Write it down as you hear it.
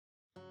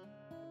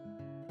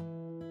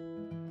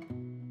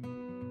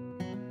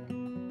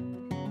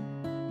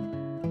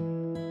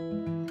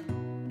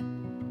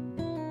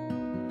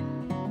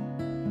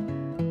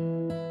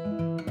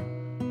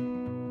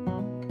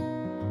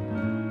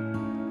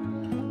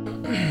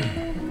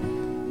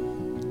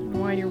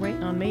while you're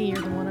waiting on me,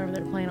 you're the one over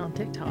there playing on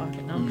TikTok,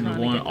 and I'm trying the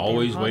one to get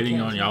always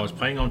waiting on you. I was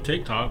playing on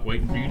TikTok,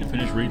 waiting for you to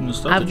finish reading the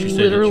stuff that you said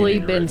that you literally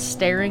need to been read.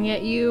 staring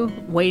at you,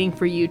 waiting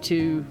for you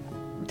to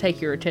take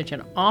your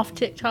attention off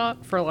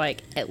TikTok for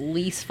like at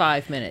least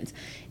 5 minutes,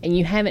 and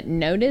you haven't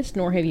noticed,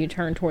 nor have you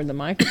turned toward the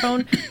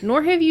microphone,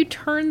 nor have you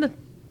turned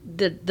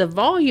the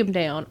volume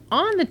down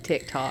on the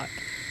TikTok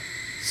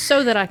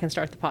so that I can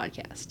start the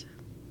podcast.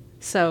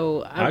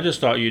 So I just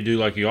thought you'd do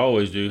like you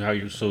always do, how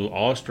you're so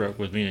awestruck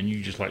with me and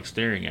you just like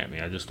staring at me.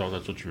 I just thought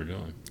that's what you were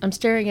doing. I'm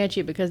staring at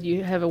you because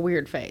you have a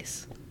weird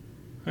face.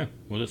 Huh,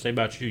 what does it say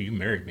about you? You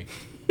married me.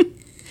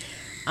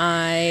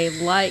 I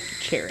like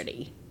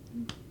charity.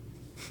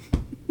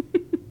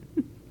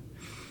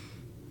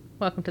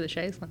 Welcome to the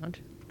Shea's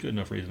Lounge. Good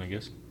enough reason, I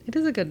guess. It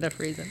is a good enough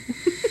reason.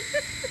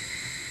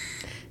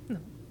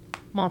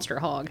 Monster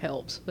Hog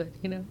helps, but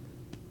you know.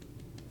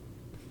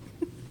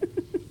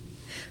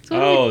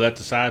 So that's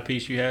the side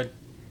piece you had?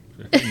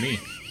 Me.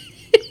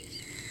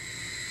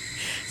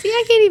 See,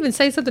 I can't even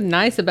say something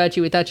nice about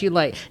you without you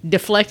like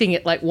deflecting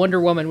it like Wonder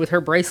Woman with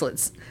her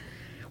bracelets.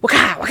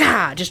 Waka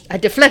waka! Just I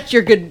deflect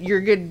your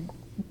good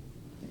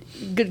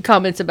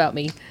comments about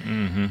me.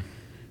 Mm-hmm.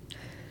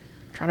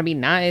 Trying to be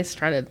nice,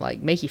 trying to like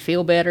make you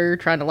feel better,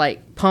 trying to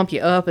like pump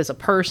you up as a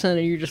person,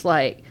 and you're just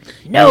like,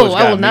 no,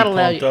 I will not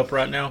allow you. Pumped up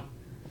right now?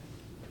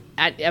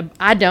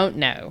 I don't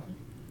know.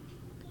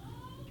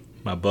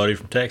 My buddy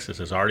from Texas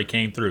has already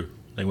came through.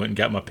 They went and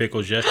got my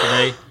pickles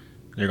yesterday.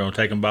 They're going to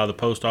take them by the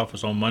post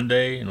office on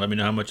Monday and let me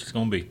know how much it's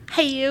going to be.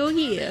 Hell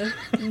yeah.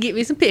 Get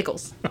me some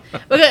pickles.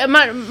 Okay,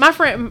 my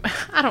friend,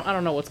 I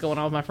don't know what's going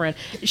on with my friend.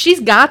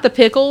 She's got the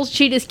pickles.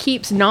 She just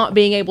keeps not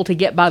being able to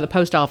get by the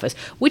post office,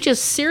 which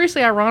is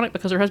seriously ironic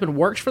because her husband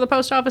works for the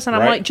post office. And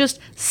I'm like, just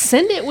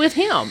send it with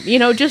him. You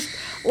know, just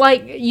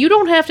like, you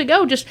don't have to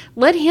go. Just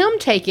let him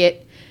take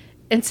it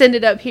and send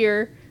it up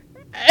here.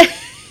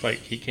 Like,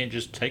 he can't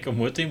just take them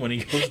with him when he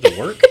goes to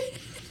work?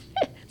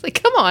 It's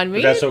like, come on,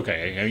 man. But that's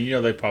okay. I mean, you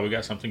know, they probably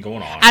got something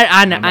going on.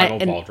 I know. I'm not going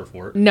to fault her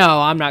for it. No,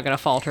 I'm not going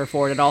to fault her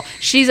for it at all.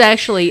 She's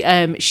actually,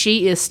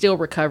 she is still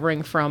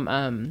recovering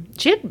from,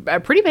 she had a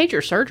pretty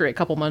major surgery a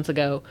couple months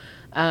ago,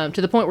 to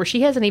the point where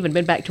she hasn't even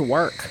been back to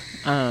work,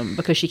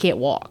 because she can't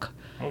walk.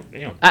 Oh,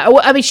 damn.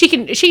 I mean, she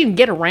can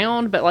get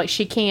around, but like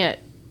she can't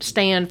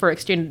stand for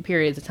extended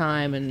periods of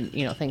time and,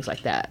 you know, things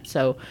like that.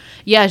 So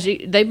yeah,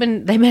 they've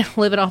been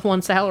living off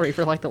one salary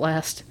for like the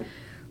last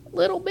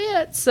little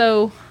bit.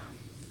 So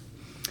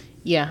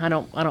yeah, I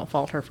don't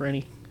fault her for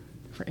any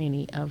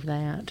of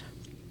that.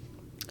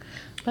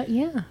 But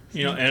yeah.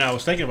 You know, and I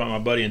was thinking about my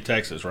buddy in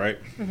Texas,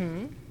 right?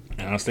 Mm-hmm.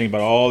 And I was thinking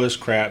about all this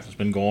crap that's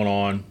been going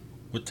on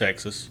with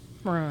Texas.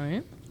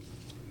 Right.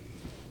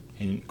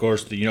 And of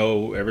course, you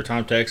know, every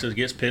time Texas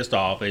gets pissed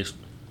off,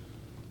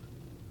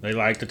 they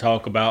like to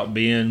talk about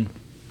leaving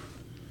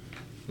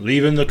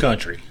the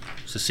country,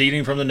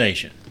 seceding from the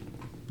nation.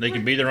 They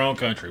can be their own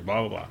country, blah,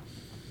 blah, blah.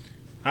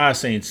 I've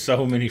seen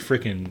so many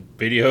freaking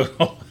videos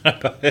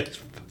about it. It's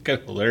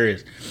fucking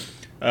hilarious.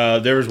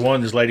 There was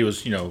one, this lady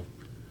was, you know,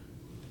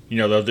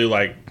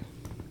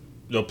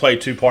 they'll play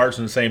two parts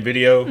in the same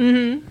video.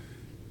 Mm-hmm.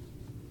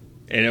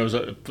 And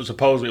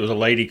supposedly it was a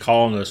lady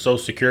calling the Social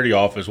Security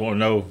office, wanting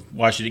to know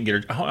why she didn't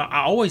get her.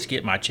 I always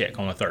get my check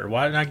on the 3rd.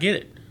 Why didn't I get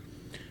it?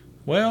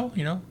 Well,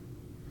 you know,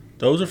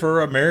 those are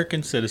for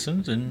American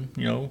citizens, and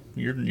you know,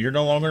 you're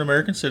no longer an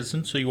American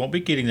citizen, so you won't be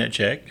getting that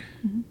check.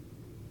 Mm-hmm.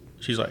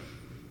 She's like,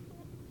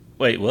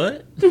 wait,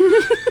 what?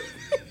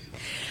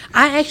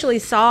 I actually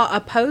saw a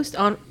post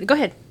on. Go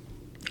ahead.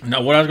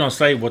 Now, what I was going to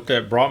say, what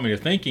that brought me to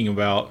thinking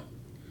about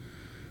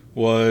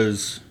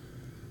was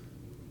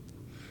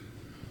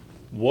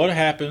what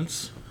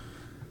happens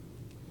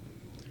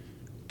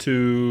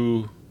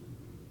to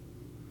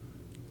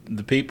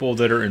the people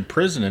that are in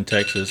prison in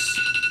Texas.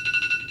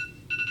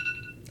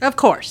 Of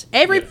course.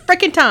 Every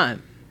freaking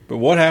time. But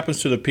what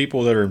happens to the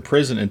people that are in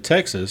prison in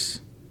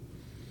Texas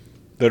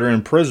that are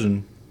in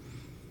prison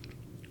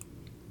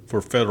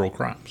for federal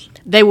crimes?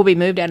 They will be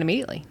moved out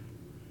immediately.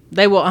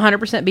 They will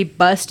 100% be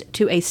bused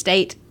to a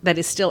state that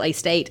is still a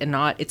state and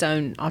not its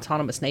own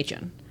autonomous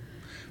nation.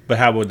 But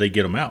how would they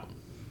get them out?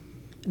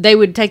 They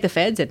would take the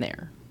feds in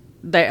there.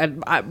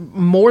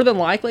 More than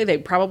likely,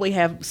 they'd probably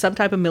have some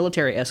type of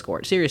military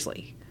escort.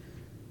 Seriously.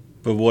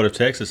 But what if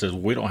Texas says,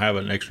 we don't have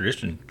an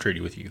extradition treaty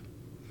with you?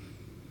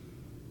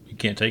 You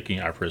can't take any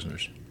of our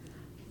prisoners.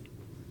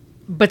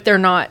 But they're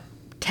not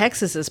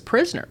Texas's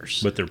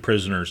prisoners. But they're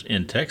prisoners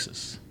in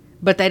Texas.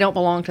 But they don't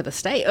belong to the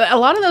state. A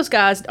lot of those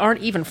guys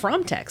aren't even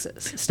from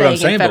Texas. But I'm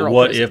saying, but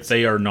what prisons. if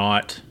they are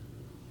not,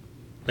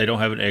 they don't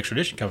have an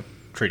extradition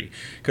treaty?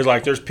 Because,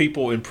 like, there's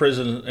people in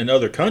prison in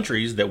other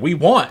countries that we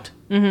want.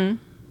 Mm-hmm.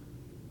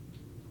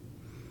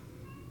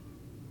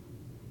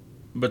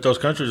 But those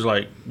countries are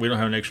like, we don't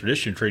have an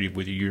extradition treaty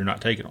with you. You're not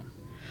taking them.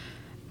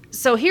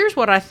 So here's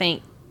what I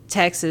think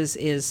Texas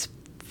is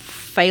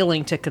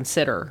failing to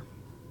consider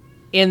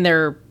in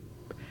their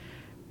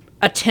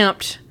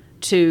attempt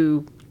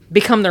to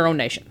become their own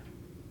nation.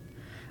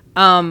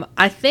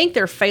 I think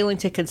they're failing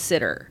to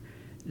consider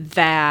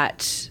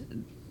that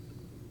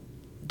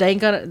they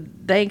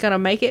ain't gonna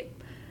make it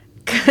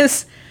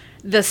Because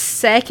the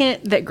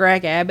second that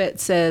Greg Abbott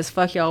says,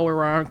 fuck y'all,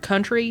 we're our own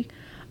country,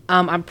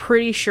 I'm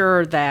pretty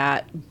sure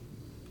that,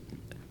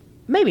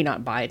 maybe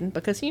not Biden,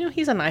 because, you know,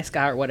 he's a nice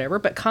guy or whatever,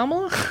 but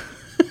Kamala,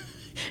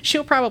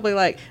 she'll probably,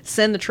 like,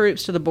 send the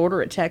troops to the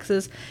border at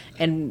Texas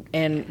and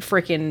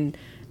freaking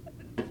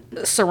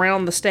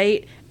surround the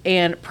state,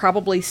 and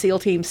probably SEAL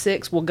Team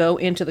 6 will go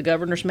into the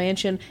governor's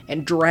mansion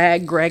and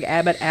drag Greg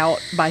Abbott out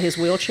by his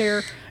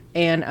wheelchair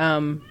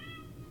and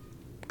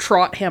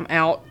trot him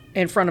out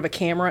in front of a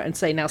camera and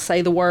say, now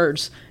say the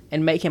words,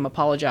 and make him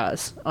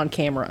apologize on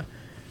camera.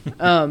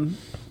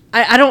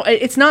 I don't,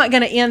 it's not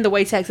going to end the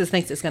way Texas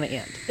thinks it's going to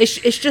end.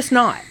 It's just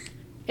not.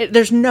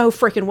 There's no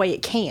freaking way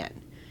it can.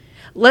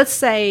 Let's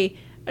say,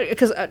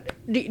 because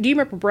do you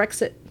remember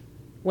Brexit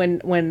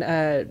when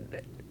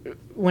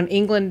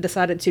England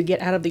decided to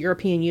get out of the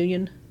European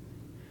Union?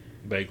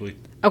 Vaguely.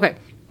 Okay.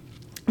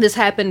 This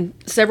happened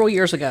several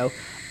years ago,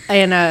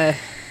 and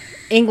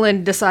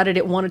England decided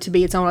it wanted to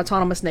be its own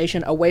autonomous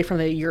nation away from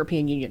the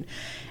European Union.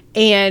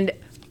 And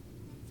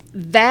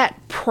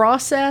that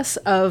process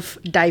of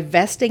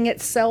divesting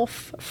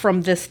itself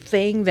from this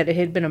thing that it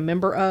had been a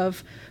member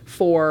of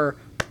for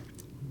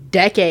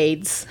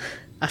decades,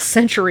 a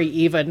century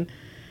even,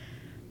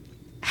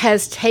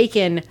 has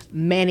taken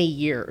many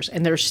years,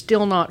 and they're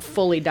still not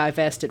fully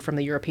divested from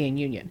the European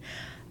Union.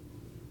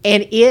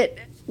 And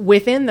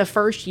within the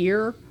first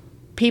year,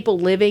 people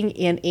living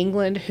in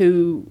England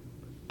who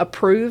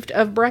approved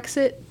of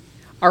Brexit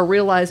are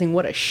realizing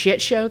what a shit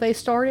show they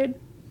started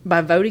by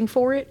voting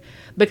for it.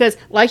 Because,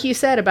 like you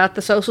said about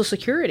the Social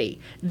Security,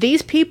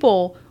 these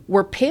people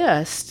were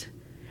pissed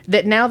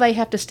that now they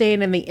have to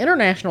stand in the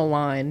international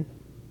line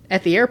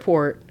at the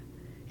airport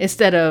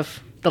instead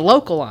of the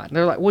local line.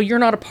 They're like, well, you're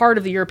not a part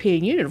of the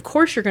European Union. Of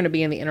course you're going to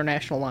be in the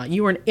international line.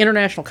 You are an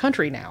international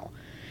country now.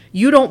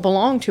 You don't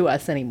belong to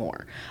us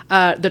anymore.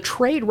 The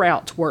trade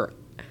routes were,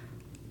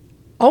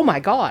 oh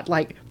my God,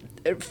 like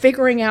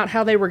figuring out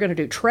how they were going to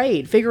do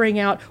trade, figuring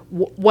out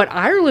what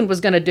Ireland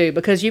was going to do,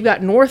 because you've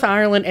got North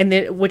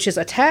Ireland, which is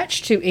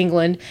attached to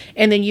England,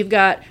 and then you've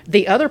got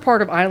the other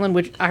part of Ireland,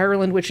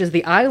 which is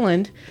the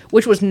island,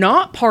 which was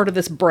not part of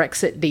this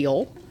Brexit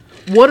deal.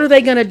 What are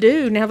they going to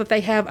do now that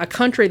they have a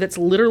country that's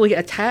literally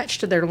attached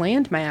to their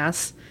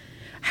landmass?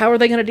 How are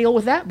they going to deal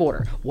with that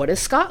border? What is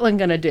Scotland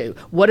going to do?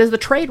 What is the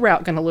trade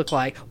route going to look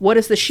like? What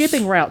is the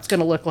shipping routes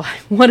going to look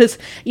like? What is,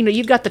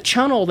 you've got the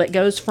channel that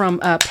goes from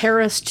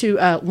Paris to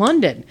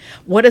London.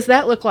 What does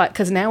that look like?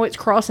 Because now it's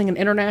crossing an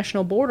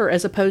international border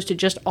as opposed to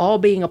just all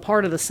being a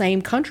part of the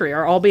same country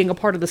or all being a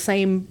part of the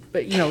same,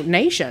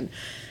 nation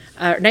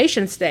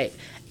state.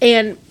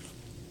 And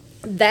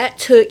that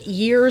took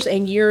years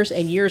and years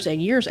and years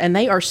and years, and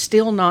they are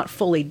still not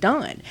fully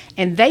done.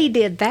 And they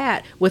did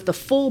that with the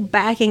full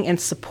backing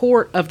and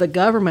support of the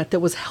government that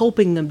was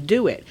helping them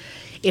do it.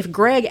 If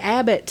Greg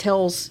Abbott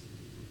tells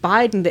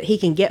Biden that he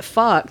can get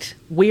fucked,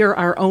 we are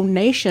our own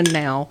nation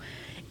now,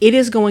 it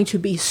is going to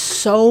be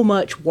so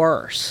much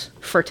worse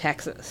for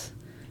Texas.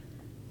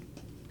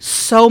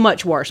 So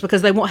much worse,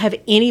 because they won't have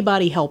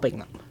anybody helping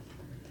them.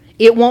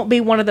 It won't be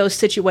one of those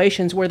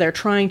situations where they're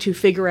trying to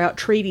figure out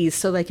treaties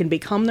so they can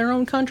become their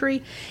own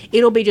country.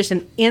 It'll be just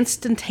an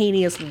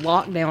instantaneous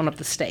lockdown of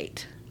the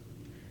state.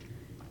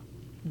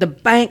 The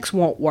banks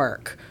won't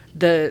work.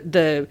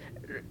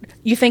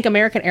 You think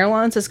American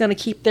Airlines is going to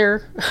keep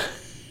their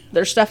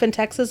stuff in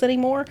Texas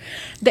anymore?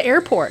 The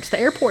airports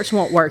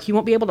won't work. You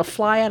won't be able to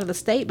fly out of the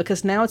state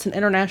because now it's an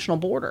international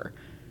border.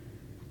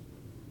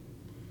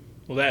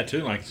 Well, that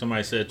too, like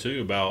somebody said too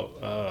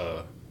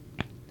about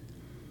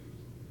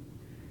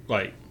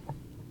like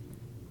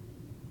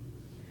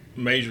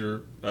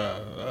major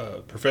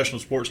professional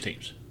sports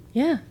teams.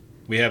 Yeah.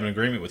 We have an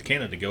agreement with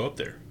Canada to go up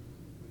there.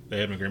 They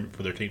have an agreement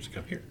for their teams to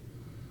come here.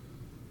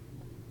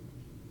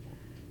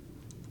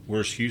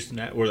 Where's Houston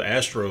at? Where the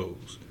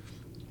Astros?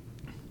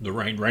 The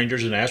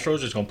Rangers and Astros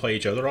just going to play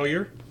each other all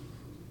year?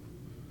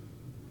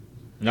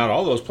 Not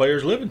all those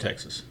players live in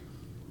Texas.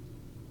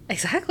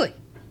 Exactly.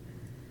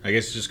 I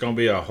guess it's just going to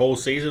be a whole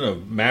season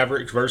of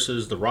Mavericks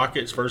versus the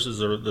Rockets versus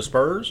the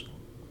Spurs.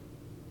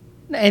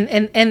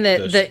 And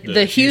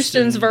the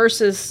Houstons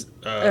versus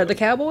the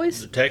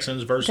Cowboys? The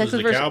Texans versus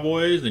the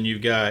Cowboys. Then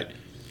you've got,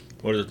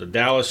 the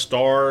Dallas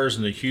Stars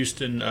and the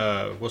Houston,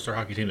 what's their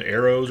hockey team? The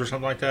Arrows or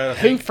something like that?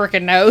 Who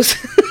freaking knows?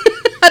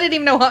 I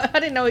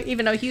didn't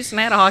even know Houston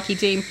had a hockey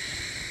team.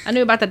 I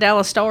knew about the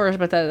Dallas Stars,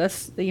 but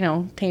that's,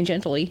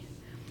 tangentially.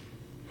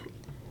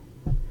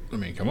 I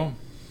mean, come on.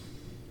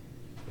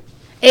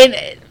 And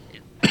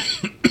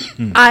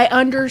I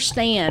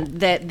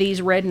understand that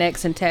these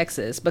rednecks in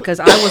Texas, because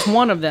I was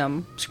one of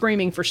them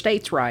screaming for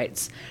states'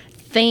 rights,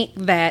 think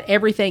that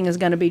everything is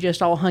going to be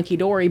just all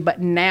hunky-dory, but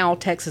now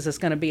Texas is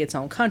going to be its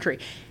own country.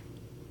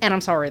 And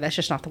I'm sorry, that's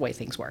just not the way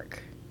things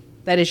work.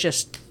 That is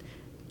just...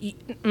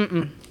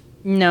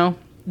 No.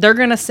 They're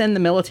going to send the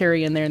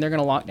military in there and they're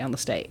going to lock down the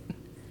state.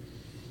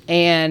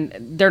 And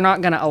they're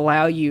not going to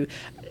allow you...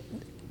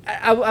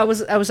 I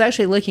was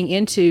actually looking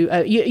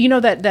into... you know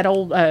that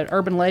old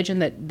urban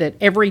legend that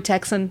every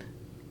Texan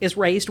is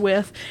raised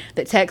with,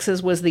 that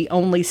Texas was the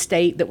only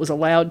state that was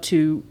allowed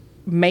to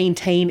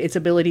maintain its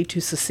ability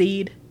to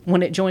secede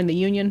when it joined the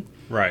Union.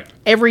 Right.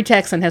 Every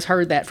Texan has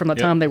heard that from the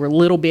time they were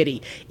little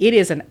bitty. It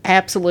is an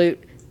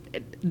absolute,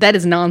 that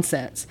is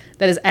nonsense.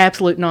 That is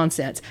absolute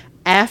nonsense.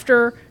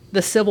 After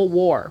the Civil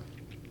War,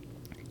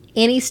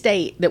 any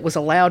state that was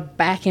allowed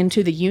back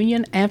into the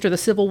Union after the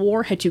Civil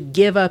War had to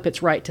give up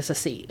its right to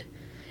secede.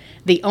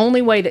 The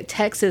only way that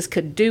Texas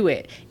could do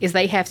it is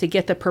they have to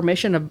get the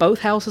permission of both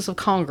houses of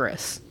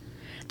Congress.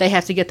 They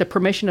have to get the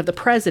permission of the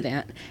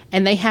president,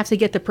 and they have to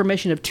get the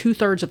permission of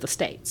 2/3 of the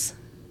states.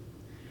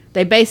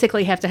 They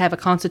basically have to have a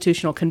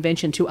constitutional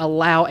convention to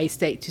allow a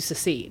state to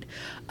secede.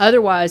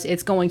 Otherwise,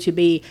 it's going to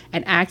be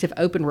an act of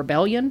open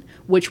rebellion,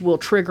 which will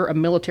trigger a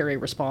military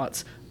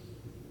response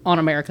on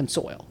American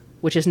soil,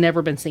 which has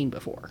never been seen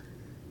before.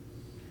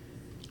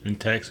 And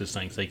Texas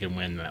thinks they can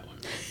win that one.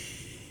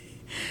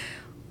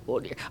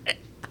 Well,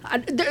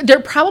 there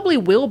probably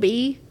will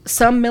be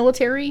some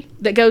military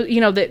that goes,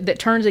 that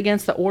turns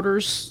against the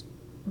orders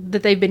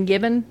that they've been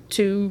given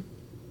to,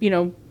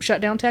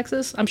 shut down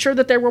Texas. I'm sure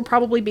that there will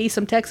probably be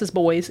some Texas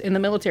boys in the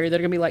military that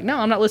are going to be like, no,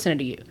 I'm not listening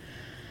to you.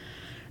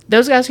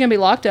 Those guys are going to be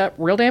locked up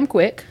real damn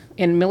quick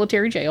in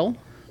military jail,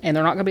 and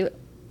they're not going to be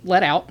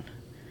let out,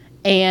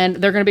 and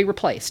they're going to be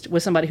replaced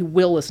with somebody who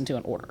will listen to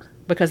an order,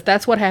 because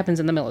that's what happens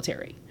in the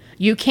military.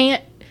 You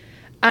can't,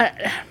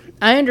 I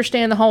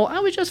understand the whole, I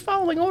was just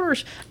following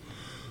orders.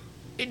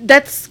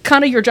 That's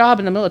kind of your job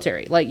in the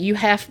military. Like, you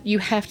have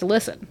to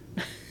listen.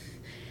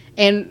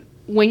 And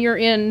when you're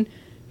in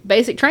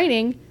basic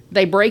training,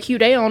 they break you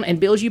down and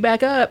build you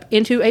back up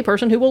into a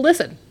person who will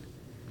listen.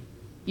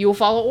 You will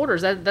follow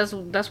orders.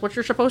 That's what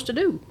you're supposed to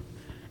do.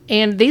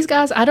 And these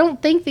guys, I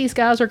don't think these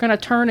guys are going to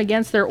turn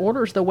against their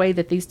orders the way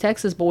that these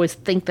Texas boys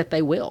think that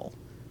they will.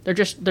 They're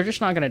just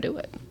not going to do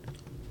it.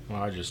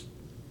 Well, I just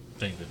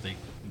think that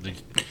the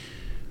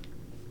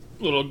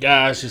little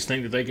guys just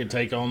think that they can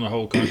take on the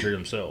whole country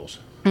themselves.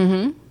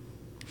 Mm-hmm.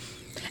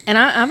 And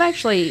I've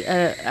actually,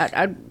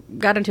 I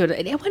got into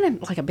it. It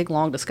wasn't like a big,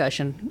 long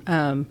discussion,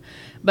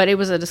 but it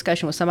was a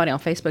discussion with somebody on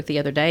Facebook the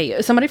other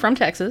day. Somebody from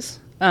Texas.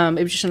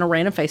 It was just in a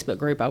random Facebook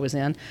group I was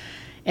in.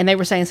 And they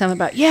were saying something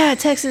about,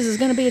 Texas is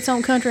going to be its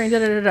own country, and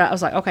da-da-da-da. I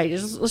was like, okay,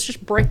 let's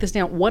just break this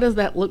down. What does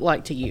that look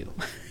like to you?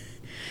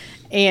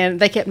 And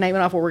they kept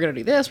naming off, well, we're going to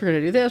do this, we're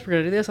going to do this, we're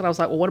going to do this. And I was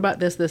like, well, what about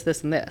this, this,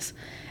 this, and this?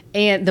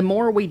 And the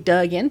more we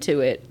dug into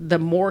it, the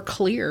more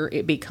clear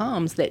it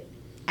becomes that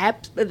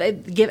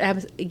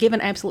they've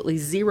given absolutely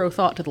zero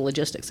thought to the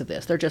logistics of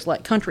this. They're just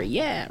like, country,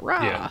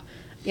 rah.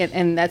 Yeah.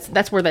 And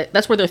that's where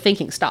their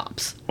thinking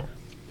stops.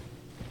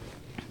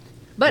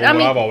 But what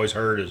I've always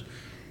heard is,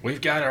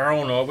 we've got our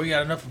own, we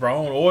got enough of our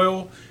own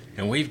oil,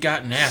 and we've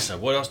got NASA.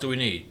 What else do we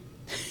need?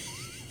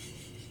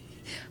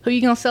 Who are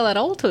you going to sell that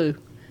oil to,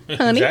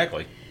 honey?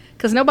 Exactly.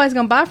 Because nobody's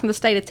going to buy from the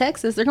state of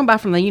Texas. They're going to buy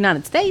from the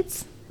United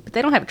States, but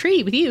they don't have a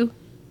treaty with you.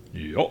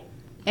 Yep.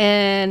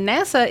 And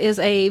NASA is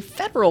a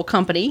federal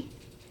company.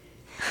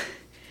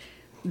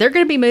 They're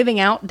going to be moving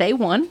out day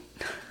one.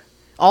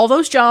 All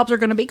those jobs are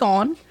going to be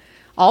gone.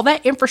 All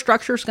that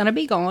infrastructure is going to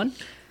be gone.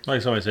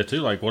 Like somebody said,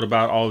 too, like, what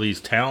about all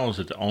these towns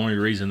that the only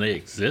reason they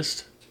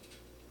exist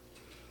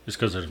is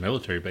because there's a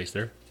military base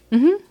there?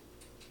 Mm-hmm.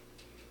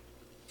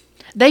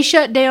 They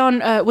shut down,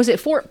 was it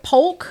Fort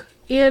Polk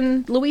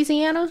in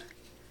Louisiana?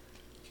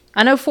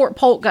 I know Fort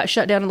Polk got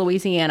shut down in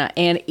Louisiana,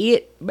 and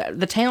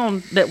the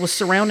town that was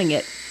surrounding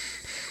it,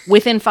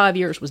 within 5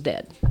 years, was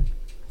dead.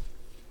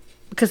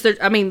 Because,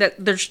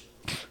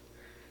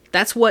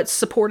 that's what's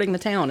supporting the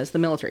town, is the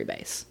military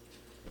base.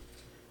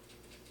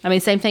 I mean,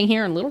 same thing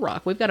here in Little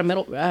Rock. We've got a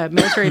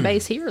military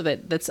base here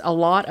that's a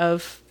lot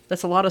of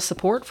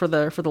support for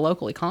the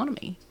local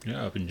economy.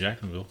 Yeah, up in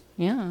Jacksonville.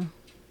 Yeah.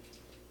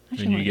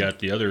 And you got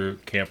the other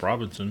Camp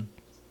Robinson.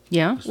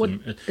 Yeah.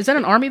 Is that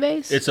an Army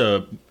base? It's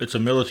a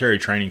military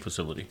training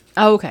facility.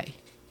 Oh, okay.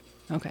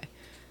 Okay.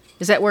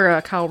 Is that where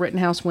Kyle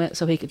Rittenhouse went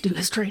so he could do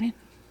his training?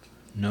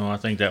 No, I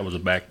think that was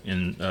back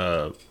in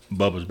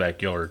Bubba's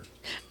backyard.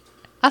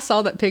 I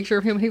saw that picture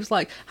of him, and he was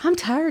like, I'm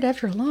tired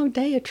after a long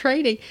day of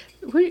training.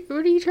 What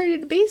are you training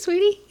to be,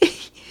 sweetie?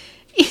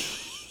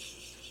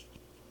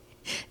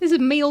 This is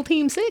meal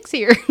team 6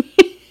 here.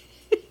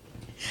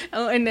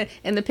 Oh, and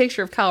the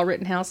picture of Kyle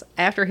Rittenhouse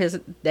after his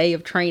day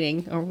of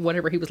training, or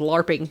whatever, he was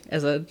LARPing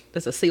as a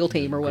SEAL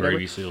team or whatever.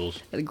 Gravy SEALs.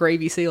 The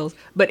Gravy SEALs.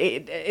 But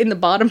in the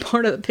bottom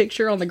part of the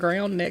picture on the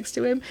ground next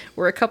to him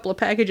were a couple of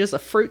packages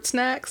of fruit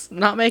snacks. I'm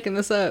not making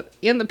this up.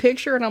 In the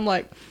picture, and I'm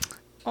like,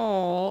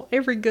 oh,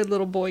 every good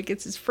little boy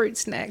gets his fruit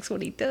snacks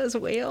when he does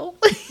well.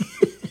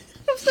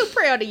 I'm so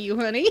proud of you,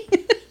 honey.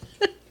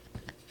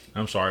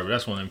 I'm sorry, but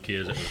that's one of them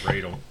kids that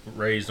was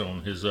raised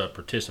on his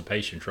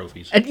participation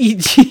trophies. You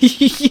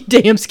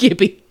damn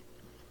Skippy.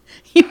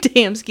 You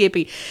damn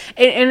Skippy.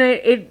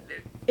 And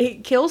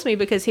it kills me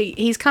because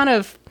he's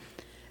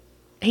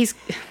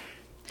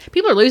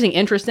people are losing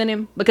interest in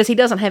him because he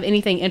doesn't have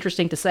anything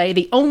interesting to say.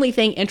 The only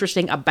thing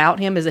interesting about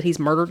him is that he's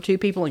murdered 2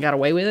 people and got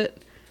away with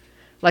it.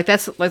 Like,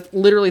 that's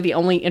literally the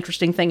only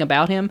interesting thing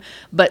about him.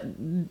 But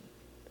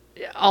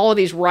all of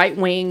these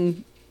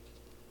right-wing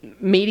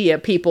media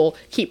people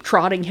keep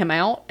trotting him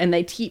out, and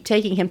they keep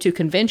taking him to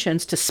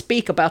conventions to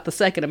speak about the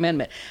Second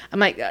Amendment. I'm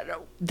like,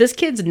 this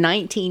kid's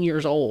 19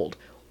 years old.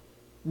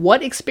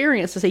 What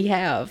experience does he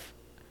have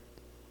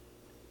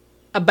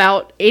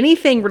about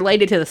anything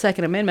related to the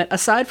Second Amendment,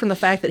 aside from the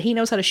fact that he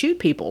knows how to shoot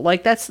people?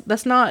 Like,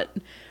 that's not...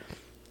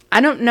 I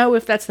don't know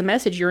if that's the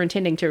message you're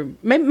intending to...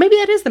 Maybe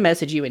that is the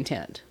message you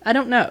intend. I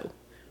don't know.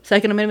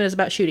 Second Amendment is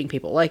about shooting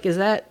people. Like, is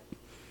that...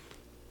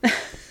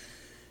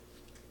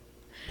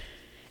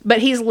 But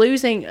he's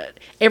losing...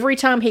 Every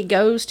time he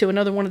goes to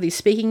another one of these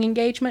speaking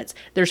engagements,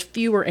 there's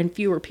fewer and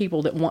fewer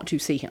people that want to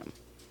see him.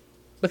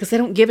 Because they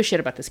don't give a shit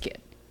about this kid.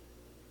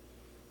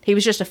 He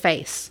was just a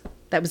face.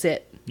 That was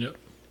it. Yep.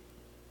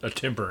 A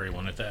temporary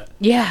one at that.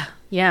 Yeah,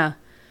 yeah.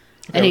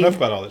 Okay, enough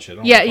about all that shit.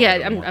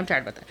 I'm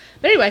tired about that.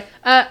 But anyway,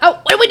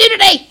 what do we do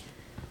today?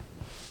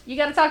 You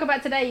got to talk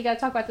about today. You got to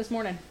talk about this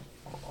morning.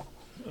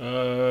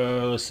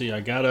 Let's see. I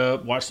got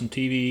up, watched some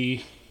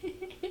TV.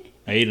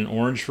 I ate an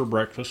orange for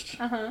breakfast.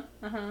 And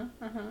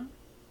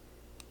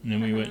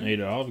then we went and ate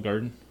at Olive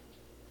Garden.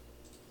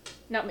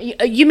 No,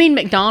 you mean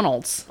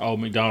McDonald's? Oh,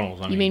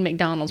 McDonald's. You mean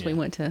McDonald's? Yeah. We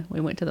went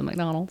to the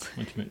McDonald's.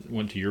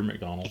 Went to your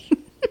McDonald's.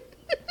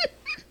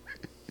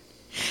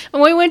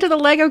 And we went to the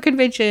Lego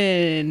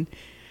convention.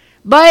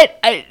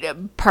 But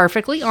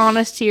perfectly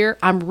honest here,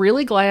 I'm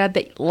really glad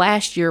that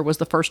last year was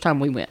the first time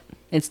we went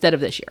instead of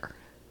this year.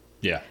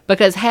 Yeah.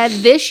 Because had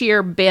this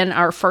year been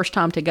our first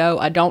time to go,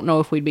 I don't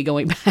know if we'd be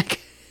going back.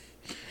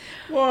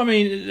 Well, I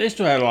mean, they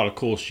still had a lot of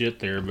cool shit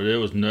there, but it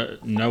was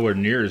nowhere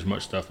near as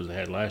much stuff as they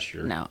had last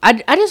year. No.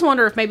 I just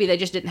wonder if maybe they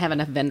just didn't have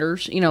enough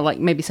vendors. You know, like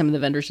maybe some of the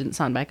vendors didn't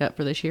sign back up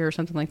for this year or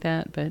something like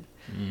that. But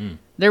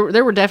there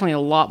were definitely a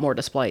lot more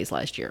displays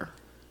last year.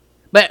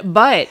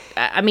 But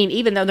I mean,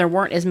 even though there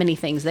weren't as many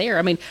things there,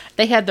 I mean,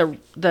 they had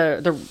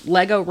the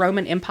Lego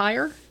Roman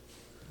Empire.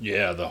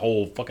 Yeah, the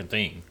whole fucking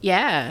thing.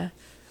 Yeah.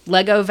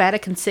 Lego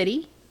Vatican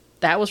City.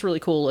 That was really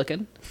cool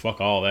looking.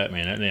 Fuck all that,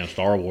 man. That damn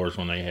Star Wars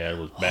one they had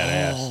was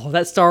badass. Oh,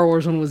 that Star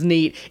Wars one was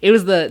neat. It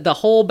was the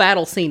whole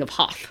battle scene of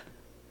Hoth.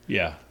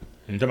 Yeah.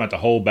 And you're talking about the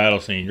whole battle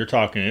scene. You're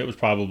talking, it was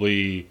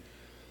probably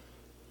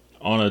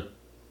on a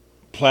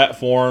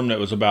platform that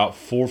was about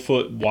 4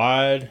 foot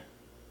wide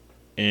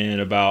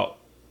and about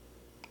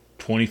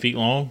 20 feet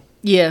long.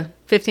 Yeah,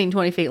 15,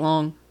 20 feet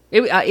long.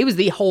 It was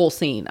the whole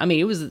scene. I mean,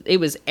 it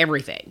was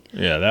everything.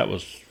 Yeah, that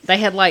was... They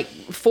had like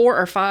 4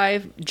 or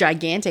 5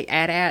 gigantic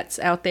AT-ATs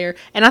out there.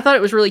 And I thought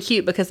it was really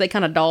cute because they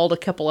kind of dolled a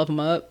couple of them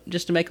up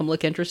just to make them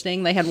look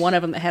interesting. They had one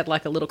of them that had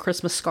like a little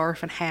Christmas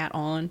scarf and hat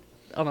on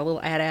a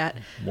little AT-AT.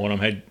 One of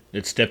them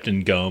it stepped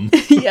in gum.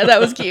 Yeah, that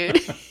was cute.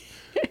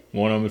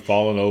 One of them had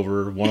fallen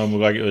over. One of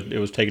them looked like it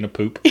was taking a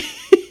poop.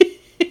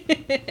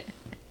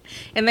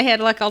 And they had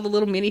like all the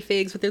little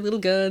minifigs with their little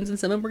guns, and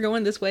some of them were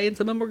going this way, and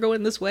some of them were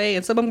going this way,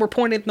 and some of them were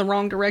pointed in the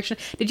wrong direction.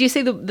 Did you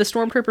see the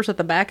stormtroopers at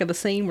the back of the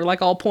scene were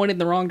like all pointed in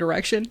the wrong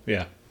direction?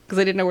 Yeah. Because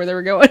they didn't know where they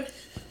were going.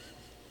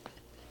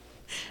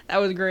 That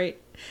was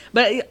great.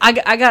 But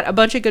I got a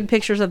bunch of good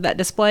pictures of that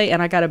display,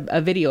 and I got a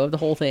video of the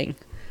whole thing.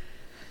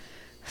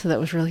 So that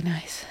was really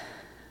nice.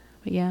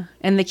 But yeah.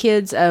 And the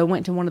kids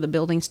went to one of the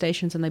building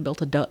stations, and they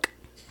built a duck.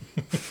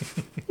 And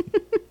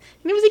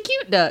it was a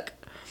cute duck.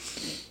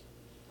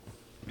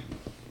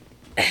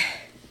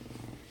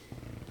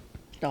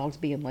 Dog's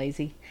being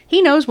lazy.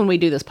 He knows when we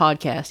do this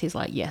podcast, he's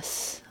like,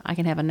 yes, I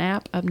can have a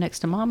nap up next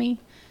to mommy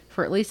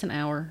for at least an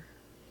hour.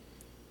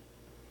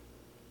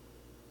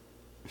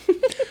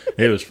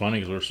 It was funny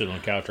because we were sitting on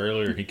the couch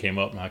earlier, and he came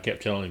up, and I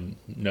kept telling him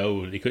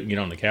no, he couldn't get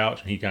on the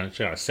couch, and he kind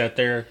of sat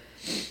there,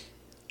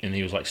 and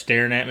he was like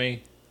staring at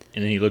me,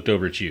 and then he looked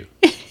over at you.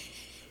 And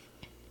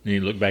he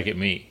looked back at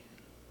me.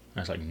 I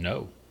was like,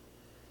 no.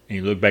 And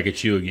he looked back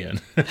at you again.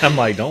 I'm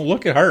like, don't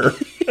look at her.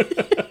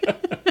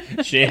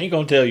 She ain't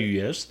gonna tell you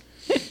yes.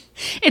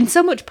 And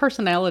so much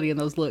personality in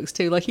those looks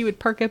too. Like he would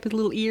perk up his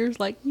little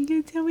ears, like, "You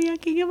gonna tell me I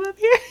can come up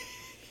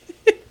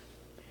here?"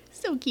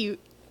 So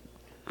cute.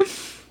 I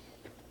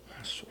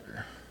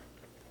swear.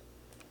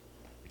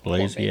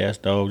 Lazy ass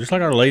dog, just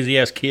like our lazy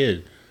ass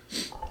kid.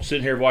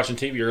 Sitting here watching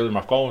TV earlier,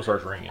 my phone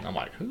starts ringing. I'm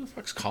like, who the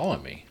fuck's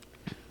calling me?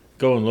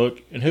 Go and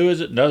look, and who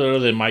is it? None other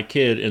than my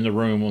kid in the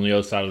room on the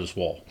other side of this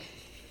wall.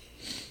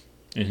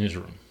 In his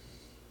room.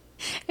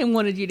 And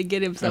wanted you to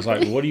get him something. I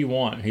was like, what do you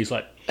want? He's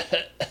like,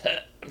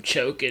 I'm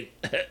choking.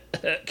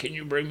 Can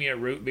you bring me a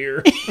root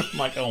beer? I'm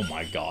like, oh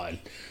my God.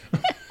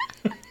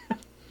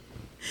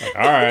 Like,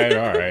 all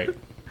right.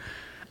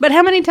 But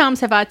how many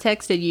times have I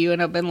texted you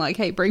and I've been like,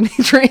 hey, bring me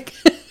a drink?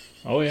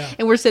 Oh, yeah.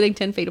 And we're sitting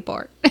 10 feet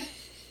apart.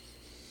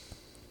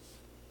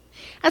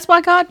 That's why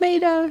God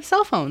made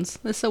cell phones,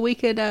 so we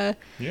could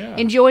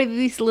enjoy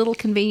these little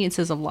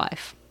conveniences of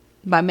life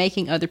by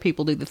making other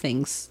people do the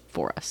things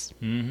for us.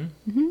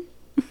 Mm-hmm. Mm-hmm.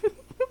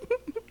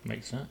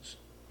 Makes sense.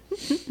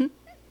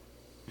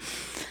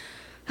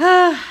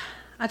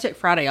 I took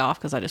Friday off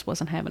because I just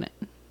wasn't having it.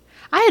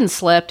 I hadn't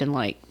slept in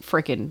like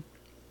freaking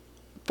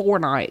 4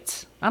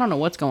 nights. I don't know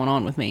what's going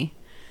on with me.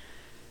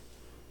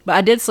 But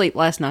I did sleep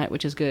last night,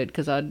 which is good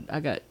because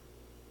I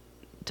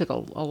took a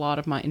lot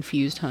of my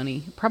infused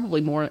honey.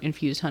 Probably more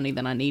infused honey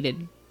than I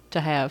needed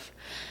to have.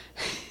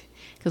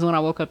 Because when I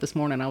woke up this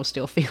morning, I was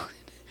still feeling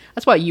it.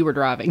 That's why you were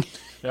driving.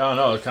 Yeah, I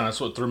know. It kind of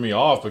what threw me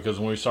off because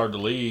when we started to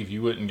leave,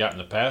 you went and got in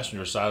the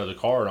passenger side of the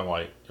car, and I'm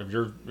like, "If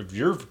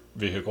your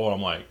vehicle," and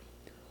I'm like,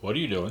 "What are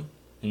you doing?"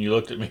 And you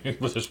looked at me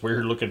with this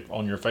weird look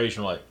on your face,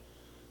 and you're like,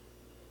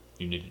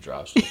 "You need to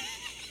drive slow."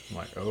 I'm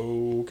like,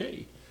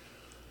 "Okay."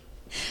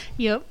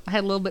 Yep, I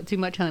had a little bit too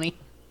much honey.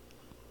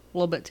 A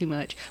little bit too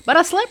much. But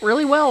I slept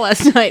really well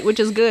last night, which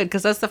is good,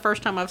 because that's the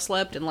first time I've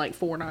slept in like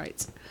 4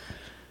 nights.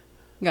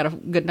 Got a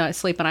good night's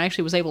sleep, and I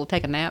actually was able to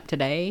take a nap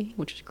today,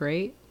 which is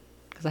great,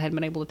 because I hadn't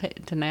been able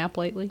to nap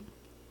lately.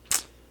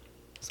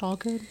 It's all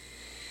good.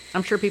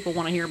 I'm sure people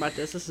want to hear about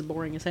this. This is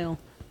boring as hell.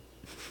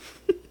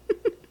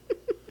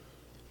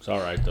 It's all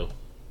right, though.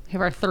 We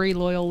have our 3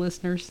 loyal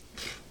listeners.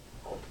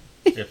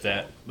 If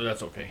that, but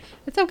that's okay.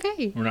 It's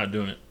okay. We're not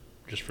doing it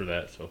just for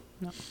that, so.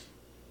 No.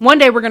 One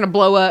day we're going to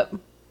blow up,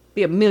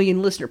 be a 1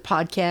 million listener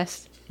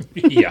podcast.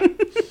 Yeah.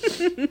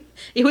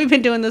 We've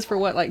been doing this for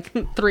what, like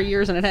 3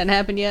 years, and it hadn't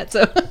happened yet.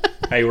 So,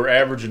 hey, we're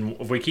averaging.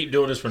 If we keep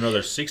doing this for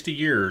another 60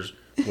 years,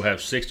 we'll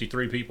have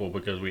 63 people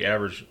because we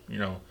average,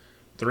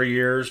 3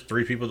 years,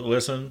 3 people that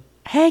listen.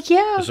 Heck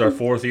yeah! This is our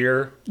 4th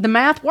year. The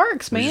math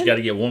works, man. We just got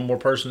to get one more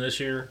person this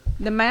year.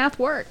 The math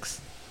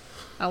works.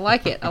 I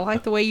like it. I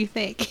like the way you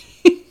think.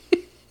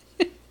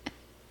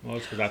 Well,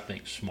 it's because I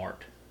think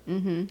smart.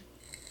 Mm-hmm.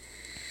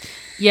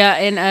 Yeah,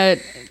 and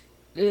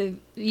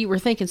you were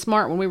thinking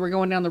smart when we were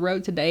going down the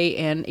road today,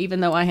 and even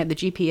though I had the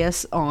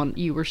GPS on,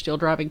 you were still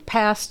driving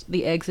past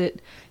the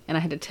exit, and I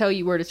had to tell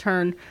you where to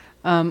turn,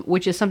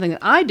 which is something that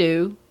I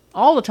do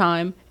all the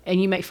time,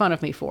 and you make fun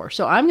of me for.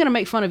 So I'm going to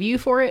make fun of you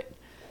for it,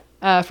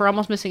 for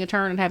almost missing a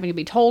turn and having to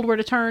be told where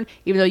to turn,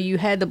 even though you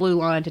had the blue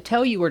line to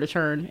tell you where to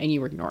turn, and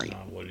you were ignoring it.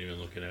 I wasn't even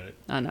looking at it.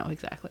 I know,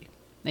 exactly.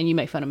 And you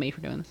make fun of me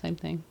for doing the same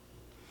thing.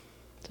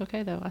 It's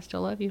okay, though. I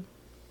still love you.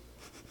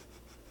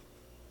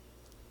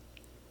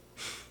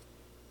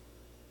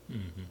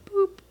 Mm-hmm.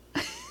 Boop.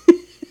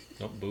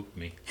 Don't boop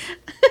me.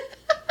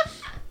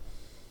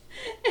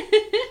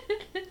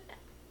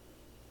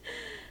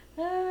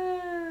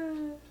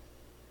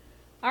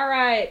 All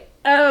right.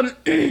 I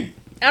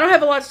don't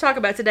have a lot to talk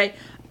about today.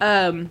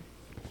 Yeah,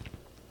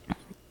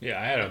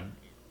 I had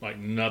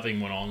nothing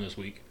went on this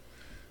week.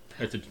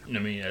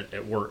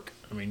 At work.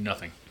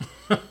 Nothing.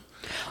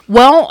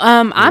 Well,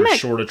 I'm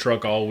short a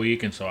truck all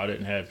week, and so I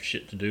didn't have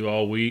shit to do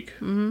all week.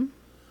 Mm-hmm.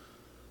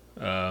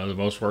 The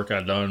most work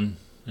I've done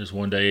is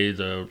one day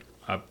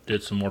I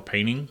did some more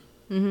painting.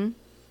 Mm-hmm.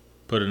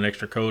 Put an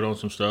extra coat on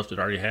some stuff that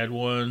already had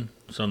one.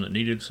 Some that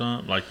needed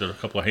some, like a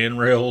couple of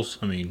handrails.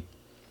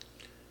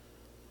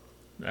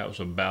 That was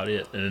about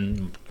it.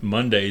 And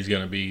Monday's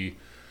going to be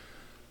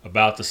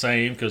about the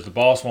same because the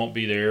boss won't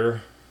be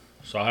there,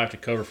 so I'll have to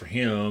cover for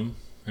him.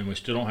 And we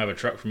still don't have a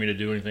truck for me to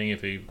do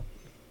anything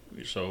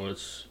so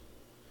it's,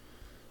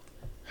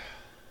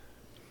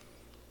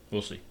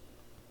 we'll see.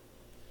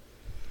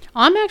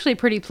 I'm actually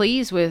pretty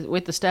pleased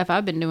with the stuff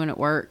I've been doing at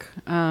work,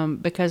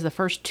 because the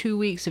first 2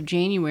 weeks of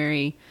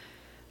January,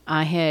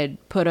 I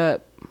had put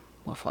up,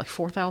 for like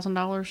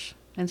 $4,000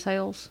 in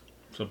sales.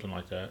 Something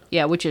like that.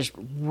 Yeah, which is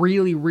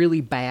really,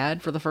 really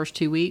bad for the first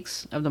 2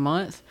 weeks of the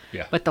month.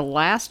 Yeah. But the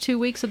last 2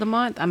 weeks of the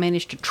month, I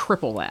managed to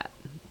triple that.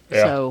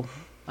 Yeah. So,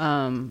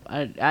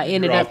 I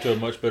ended You're up off to a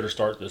much better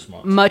start this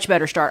month. Much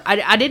better start.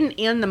 I didn't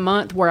end the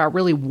month where I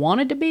really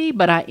wanted to be,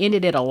 but I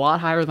ended it a lot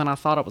higher than I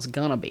thought it was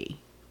gonna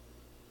be,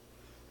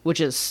 which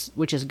is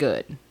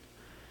good.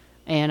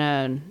 And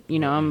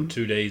I'm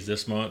 2 days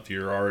this month.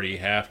 You're already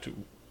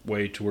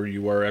halfway to where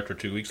you were after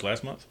 2 weeks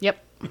last month.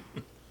 Yep,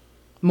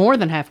 more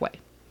than halfway,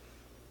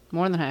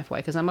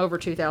 because I'm over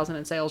 2,000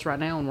 in sales right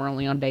now, and we're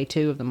only on day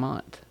 2 of the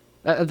month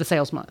of the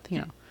sales month.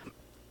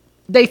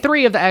 Day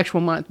 3 of the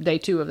actual month, day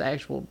 2 of the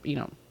actual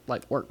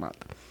work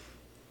month.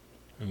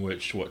 In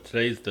which,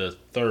 today's the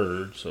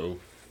 3rd, so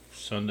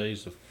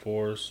Sunday's the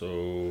 4th,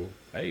 so,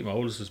 hey, my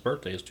oldest's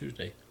birthday is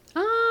Tuesday.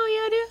 Oh,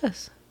 yeah, it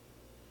is.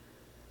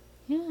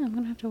 Yeah, I'm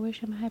going to have to wish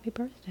him a happy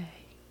birthday.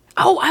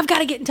 Oh, I've got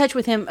to get in touch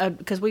with him,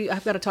 because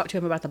I've got to talk to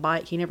him about the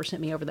bike. He never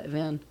sent me over that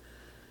VIN.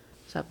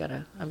 So I've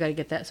got to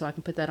get that so I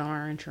can put that on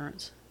our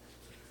insurance.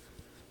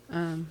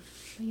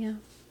 Yeah.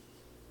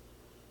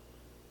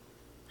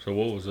 So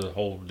what was the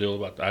whole deal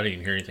about that? I didn't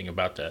even hear anything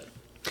about that.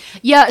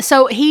 Yeah,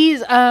 so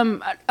he's,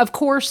 of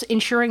course,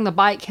 insuring the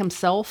bike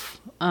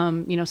himself,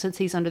 since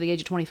he's under the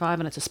age of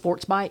 25 and it's a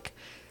sports bike,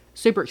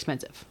 super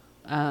expensive.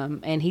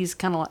 And he's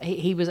kind of,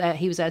 he was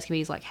asking me,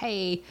 he's like,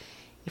 hey,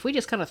 if we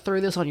just kind of threw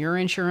this on your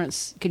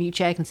insurance, can you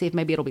check and see if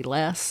maybe it'll be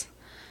less?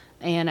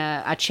 And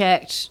I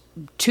checked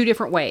 2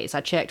 different ways. I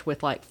checked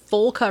with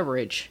full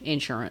coverage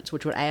insurance,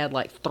 which would add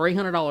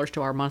 $300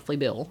 to our monthly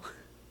bill.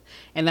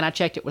 And then I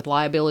checked it with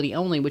liability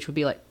only, which would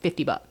be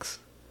 $50.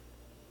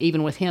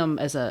 Even with him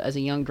as a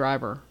young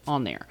driver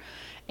on there.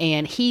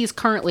 And he's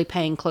currently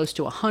paying close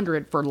to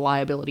 $100 for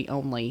liability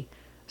only.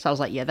 So I was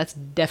like, yeah, that's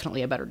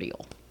definitely a better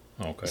deal.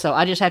 Okay. So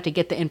I just have to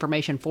get the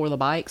information for the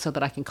bike so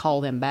that I can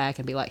call them back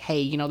and be like,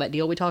 hey, that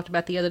deal we talked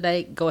about the other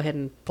day? Go ahead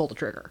and pull the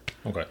trigger.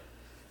 Okay.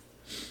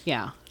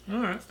 Yeah. All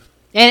right.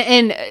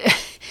 And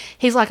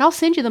He's like, I'll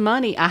send you the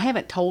money. I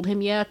haven't told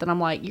him yet that I'm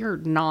like, you're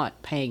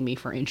not paying me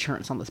for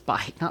insurance on this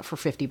bike, not for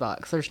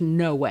 $50. There's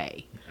no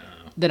way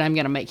that I'm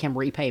going to make him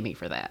repay me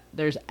for that.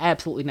 There's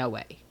absolutely no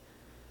way.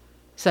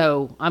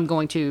 So I'm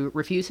going to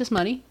refuse his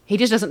money. He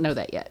just doesn't know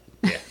that yet.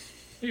 Yeah,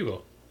 he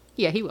will.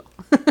 Yeah, he will.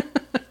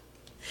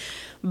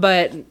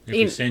 But if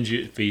he sends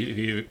you,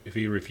 if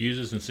he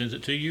refuses and sends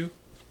it to you,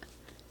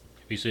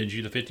 if he sends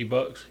you the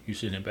 $50, you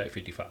send him back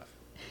 55.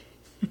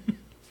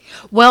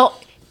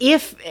 Well,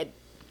 if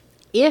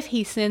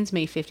he sends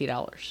me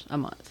 $50 a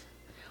month,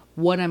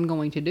 what I'm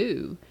going to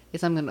do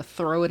is I'm going to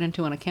throw it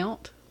into an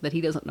account that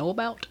he doesn't know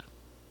about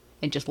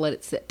and just let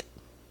it sit.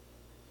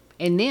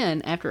 And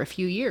then after a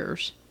few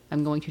years,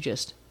 I'm going to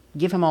just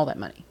give him all that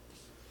money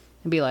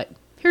and be like,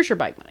 here's your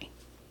bike money.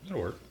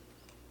 That'll work.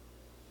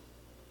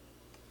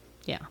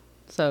 Yeah.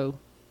 So,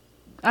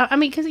 I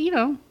mean, because,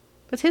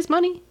 it's his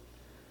money.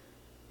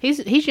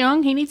 He's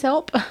young. He needs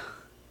help.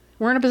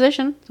 We're in a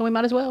position, so we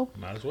might as well.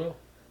 Might as well.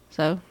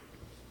 So,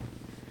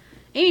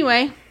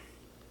 anyway,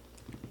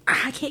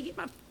 I can't get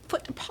my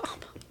foot to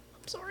pop.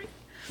 I'm sorry.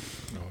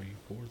 Oh, you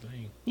poor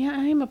thing. Yeah,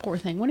 I am a poor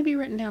thing. What have you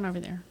written down over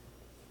there?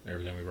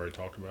 Everything we've already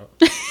talked about.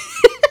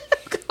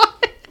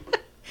 God.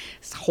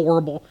 It's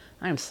horrible.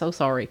 I am so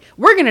sorry.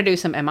 We're going to do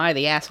some Am I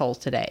the Assholes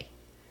today.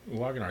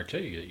 Well, I can already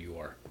tell you that you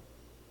are.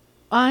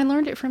 I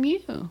learned it from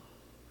you.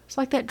 It's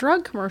like that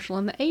drug commercial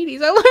in the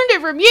 80s. I learned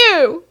it from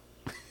you.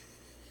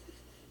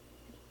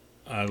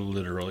 I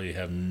literally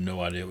have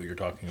no idea what you're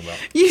talking about.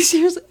 You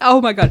seriously?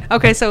 Oh my God.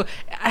 Okay, so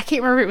I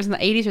can't remember if it was in the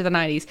 80s or the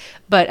 90s,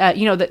 but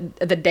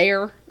the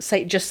Dare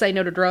just say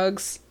no to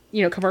drugs,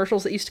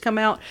 commercials that used to come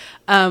out.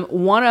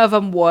 One of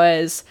them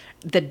was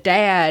the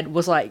dad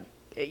was like,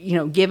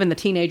 giving the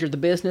teenager the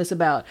business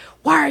about,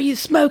 why are you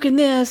smoking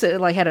this? It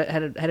like had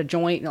a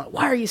joint. Like,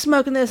 why are you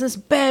smoking this? It's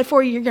bad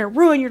for you. You're gonna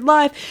ruin your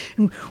life.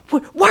 And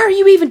why are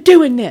you even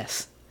doing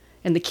this?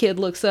 And the kid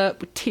looks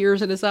up with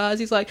tears in his eyes.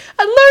 He's like,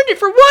 I learned it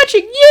from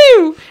watching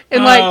you.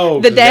 And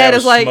like the dad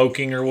is like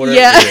smoking or whatever.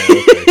 Yeah.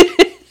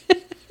 Okay.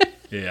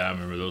 Yeah, I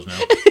remember those now.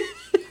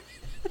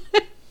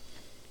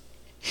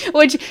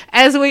 Which,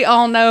 as we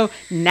all know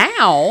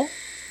now,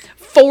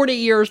 40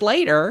 years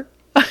later,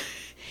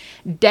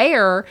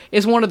 Dare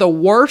is one of the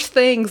worst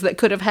things that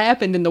could have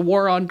happened in the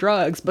war on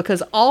drugs,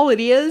 because all it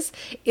is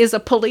a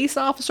police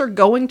officer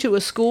going to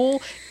a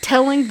school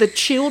telling the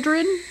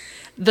children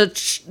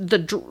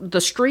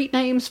the street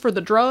names for the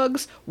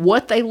drugs,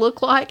 what they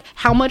look like,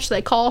 how much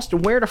they cost,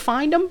 and where to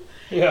find them.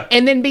 Yeah.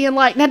 And then being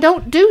like, now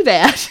don't do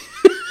that.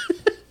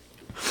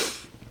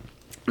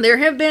 There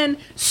have been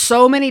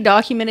so many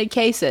documented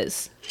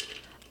cases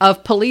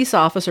of police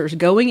officers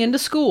going into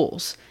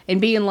schools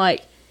and being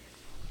like,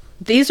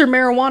 these are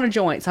marijuana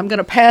joints. I'm going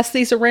to pass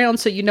these around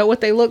so you know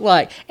what they look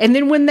like. And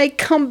then when they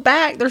come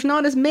back, there's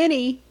not as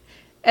many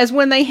as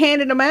when they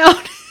handed them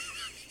out.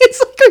 It's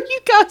like, are you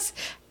guys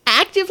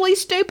actively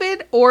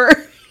stupid or?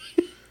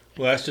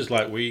 Well, that's just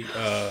like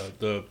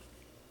the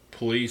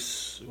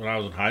police, when I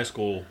was in high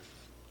school,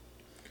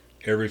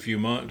 every few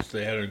months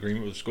they had an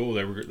agreement with the school.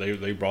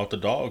 They brought the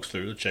dogs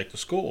through to check the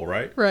school,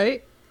 right?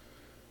 Right.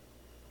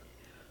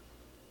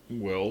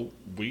 Well,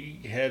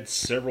 we had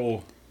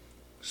several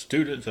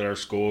students at our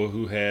school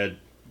who had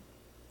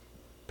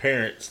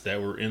parents that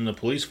were in the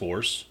police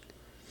force,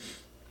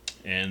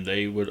 and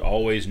they would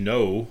always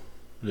know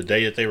the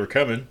day that they were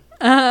coming.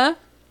 Uh-huh.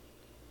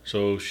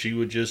 So she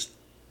would just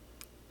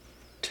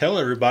tell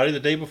everybody the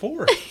day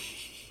before.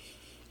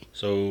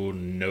 So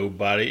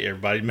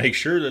everybody make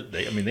sure that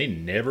they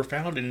never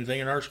found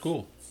anything in our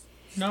school.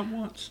 Not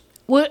once.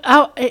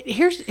 Well,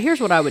 here's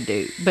what I would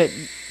do, but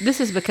this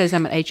is because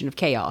I'm an agent of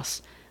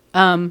chaos.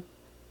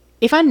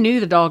 If I knew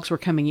the dogs were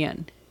coming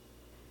in,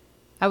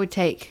 I would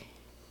take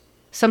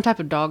some type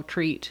of dog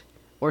treat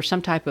or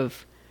some type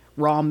of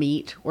raw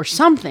meat or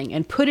something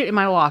and put it in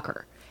my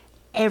locker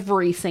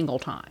every single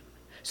time.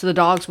 So the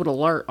dogs would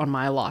alert on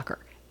my locker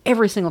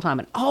every single time.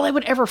 And all they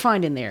would ever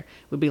find in there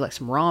would be like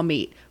some raw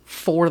meat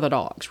for the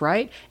dogs,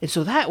 right? And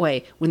so that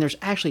way, when there's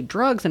actually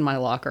drugs in my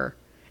locker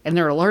and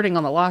they're alerting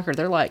on the locker,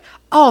 they're like,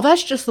 oh,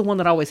 that's just the one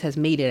that always has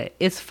meat in it.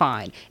 It's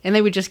fine. And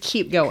they would just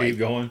keep going. Keep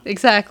going.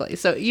 Exactly.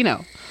 So,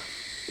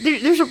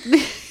 there's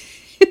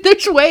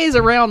ways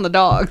around the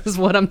dogs, is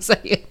what I'm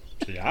saying.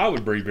 See, I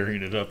would bring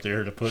it up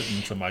there to put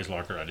in somebody's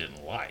locker I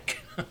didn't like.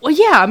 Well,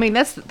 yeah, I mean,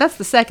 that's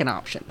the second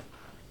option.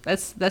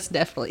 That's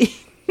definitely.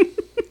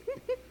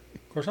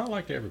 Of course, I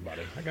liked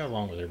everybody. I got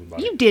along with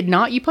everybody. You did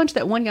not. You punched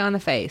that one guy in the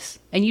face,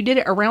 and you did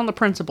it around the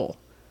principal.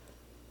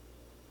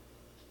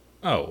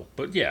 Oh,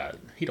 but yeah,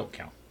 he don't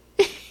count.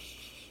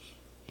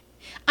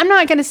 I'm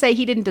not going to say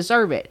he didn't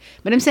deserve it,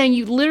 but I'm saying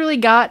you literally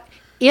got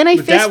in a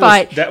fist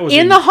fight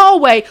in the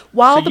hallway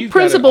while so the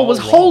principal was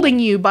holding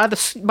you by the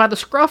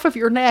scruff of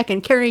your neck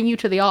and carrying you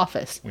to the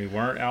office. We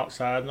weren't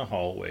outside in the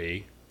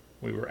hallway.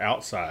 We were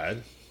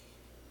outside.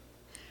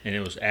 And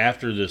it was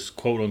after this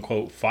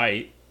quote-unquote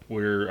fight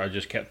where I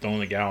just kept throwing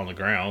the guy on the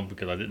ground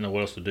because I didn't know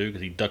what else to do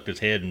because he ducked his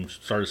head and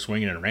started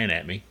swinging and ran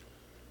at me.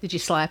 Did you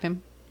slap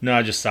him? No,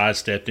 I just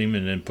sidestepped him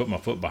and then put my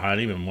foot behind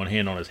him and one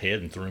hand on his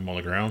head and threw him on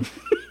the ground.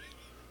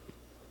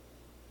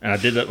 And I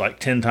did that like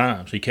 10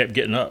 times. He kept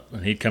getting up,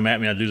 and he'd come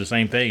at me. I'd do the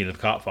same thing, and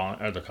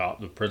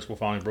the principal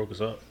finally broke us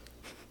up.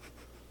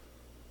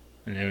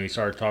 And then he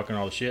started talking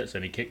all the shit,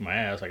 and he kicked my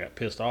ass. I got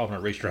pissed off, and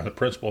I reached around the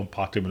principal and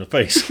popped him in the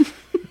face.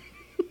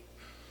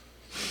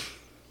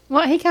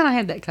 Well, he kind of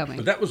had that coming.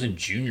 But that was in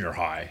junior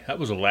high. That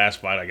was the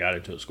last fight I got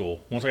into at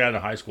school. Once I got into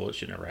high school, that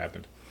shit never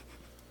happened.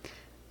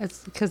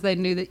 That's because they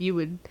knew that you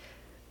would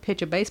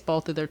pitch a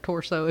baseball through their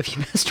torso if you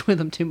messed with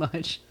them too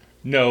much.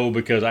 No,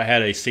 because I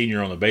had a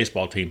senior on the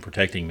baseball team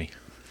protecting me.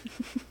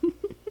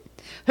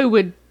 Who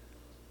would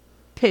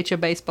pitch a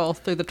baseball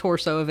through the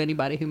torso of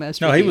anybody who messed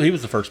with No, you? he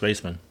was the first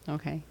baseman.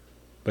 Okay.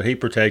 But he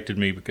protected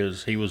me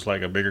because he was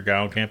like a bigger guy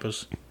on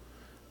campus.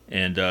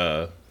 And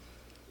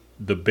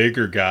the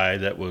bigger guy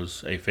that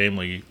was a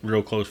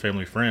real close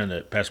family friend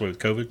that passed away with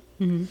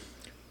COVID,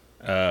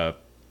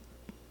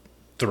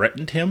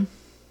 threatened him.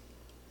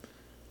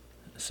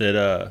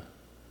 Said,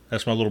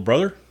 that's my little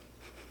brother.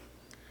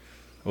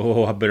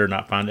 Oh, I better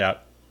not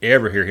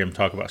ever hear him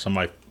talk about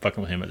somebody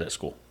fucking with him at that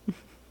school.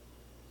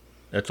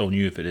 That's on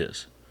you if it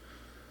is.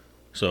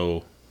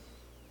 So,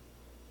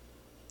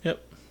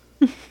 yep.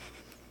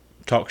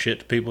 Talk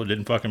shit to people, it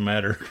didn't fucking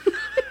matter.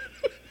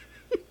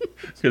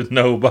 Because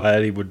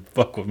nobody would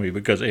fuck with me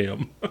because of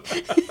him.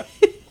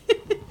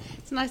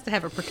 It's nice to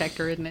have a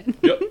protector, isn't it?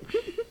 Yep.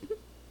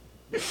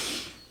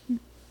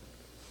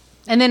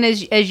 And then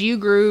as you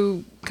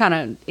grew kind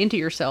of into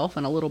yourself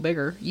and a little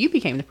bigger, you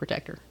became the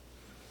protector.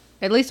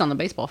 At least on the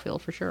baseball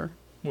field, for sure.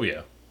 Well,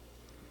 yeah.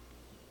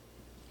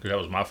 Because that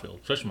was my field,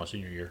 especially my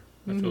senior year.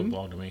 That field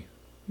belonged to me.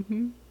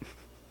 Mm-hmm.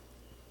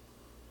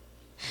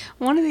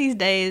 One of these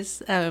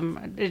days,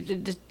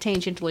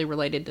 tangentially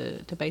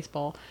related to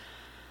baseball,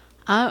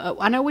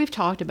 I know we've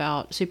talked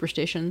about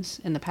superstitions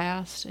in the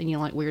past and,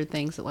 like weird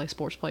things that like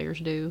sports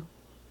players do.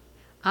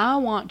 I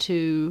want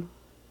to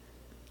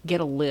get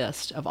a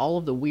list of all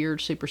of the weird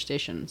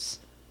superstitions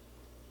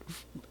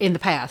in the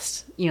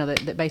past,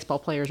 that baseball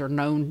players are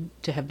known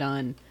to have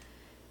done,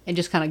 and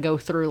just kind of go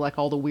through like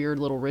all the weird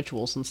little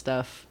rituals and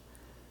stuff.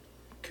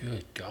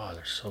 Good God,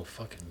 there's so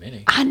fucking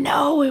many. I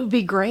know, it would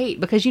be great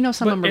because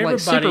some of them are like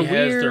super weird.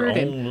 Everybody has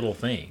their own little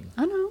thing.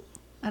 I know,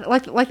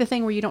 like the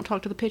thing where you don't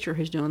talk to the pitcher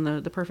who's doing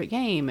the perfect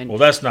game. And well,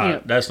 that's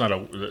not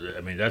a.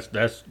 I mean, that's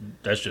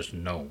just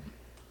known.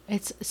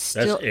 It's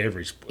still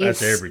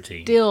that's every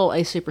team. Still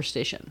a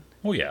superstition.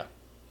 Oh yeah.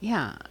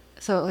 Yeah.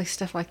 So like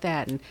stuff like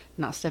that, and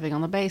not stepping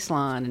on the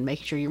baseline, and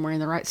making sure you're wearing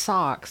the right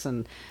socks,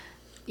 and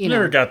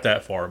Never got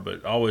that far,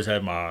 but I always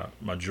had my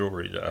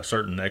jewelry, a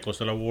certain necklace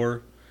that I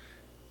wore,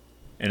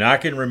 and I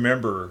can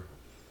remember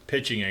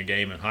pitching a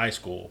game in high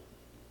school,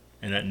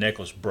 and that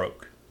necklace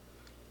broke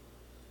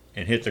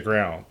and hit the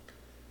ground,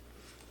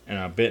 and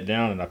I bent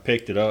down and I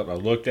picked it up. I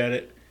looked at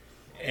it,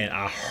 and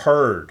I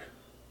heard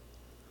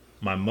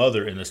my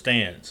mother in the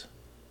stands.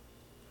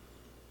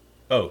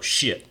 Oh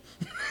shit.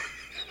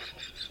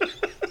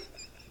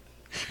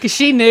 Because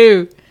she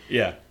knew.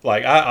 Yeah,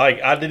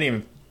 I didn't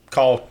even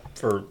call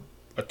for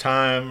a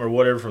time or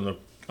whatever from the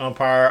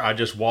umpire. I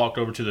just walked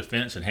over to the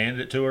fence and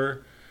handed it to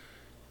her,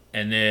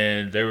 and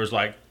then there was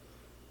like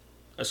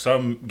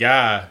some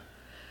guy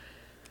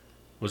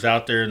was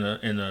out there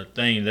in the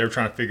thing. They were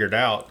trying to figure it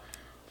out,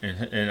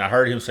 and I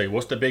heard him say,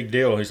 "What's the big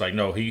deal?" He's like,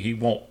 "No, he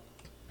won't.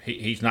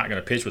 He's not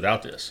going to pitch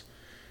without this."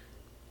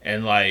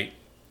 And like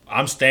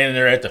I'm standing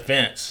there at the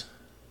fence.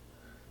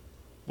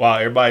 While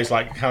everybody's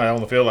like kind of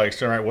on the field, like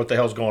staring at what the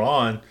hell's going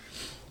on,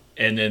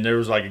 and then there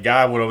was like a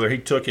guy went over there. He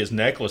took his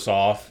necklace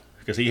off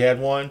because he had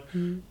one.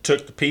 Mm-hmm.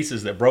 Took the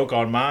pieces that broke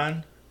on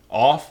mine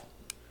off,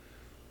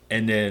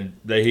 and then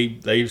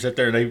they sat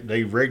there and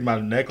they rigged my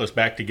necklace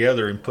back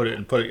together and put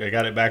it. I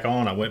got it back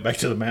on. I went back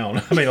to the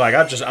mound. I mean, like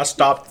I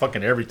stopped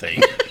fucking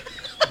everything.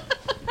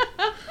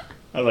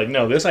 I was like,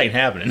 no, this ain't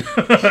happening.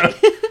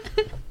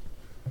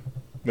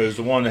 But it's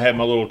the one that had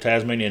my little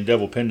Tasmanian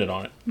devil pendant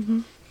on it.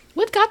 Mm-hmm.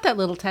 We've got that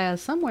little Taz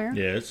somewhere.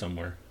 Yeah, it's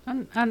somewhere.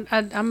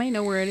 I may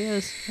know where it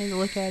is. I need to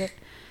look at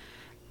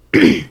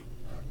it.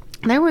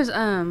 There was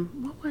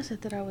what was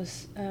it that I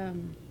was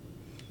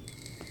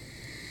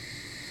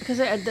because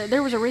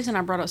there was a reason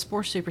I brought up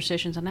sports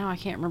superstitions, and now I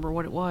can't remember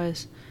what it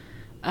was.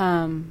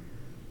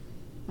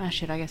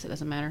 Shit, I guess it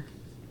doesn't matter.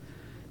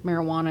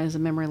 Marijuana is a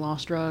memory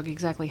loss drug.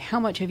 Exactly how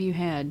much have you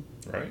had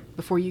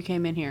before you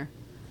came in here?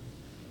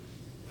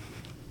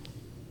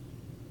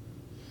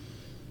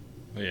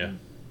 Yeah.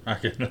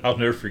 I'll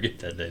never forget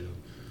that day,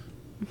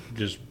 though.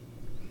 Just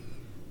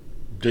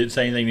didn't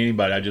say anything to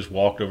anybody. I just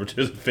walked over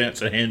to the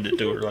fence and handed it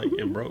to her like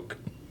it broke.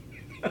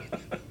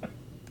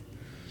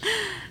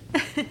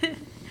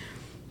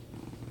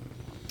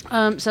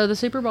 So the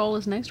Super Bowl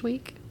is next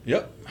week.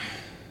 Yep.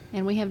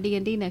 And we have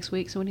D&D next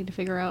week, so we need to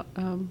figure out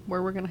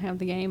where we're going to have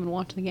the game and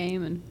watch the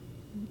game and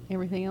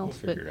everything else.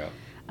 We'll figure it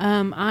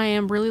out. I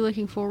am really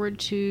looking forward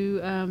to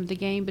the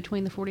game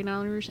between the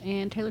 49ers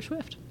and Taylor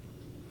Swift.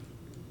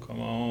 Come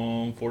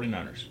on,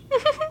 49ers.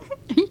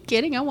 Are you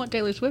kidding? I want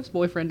Taylor Swift's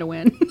boyfriend to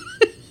win.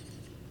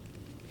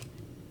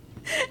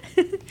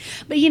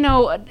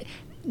 But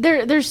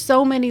there's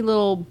so many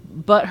little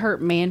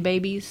butthurt man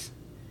babies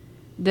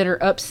that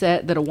are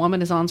upset that a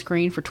woman is on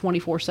screen for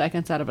 24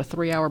 seconds out of a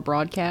 3-hour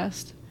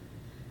broadcast.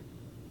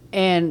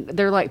 And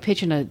they're like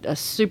pitching a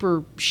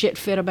super shit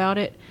fit about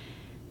it.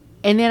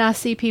 And then I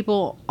see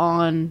people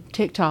on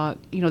TikTok,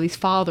 these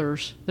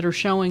fathers that are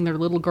showing their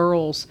little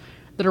girls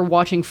that are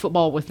watching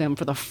football with them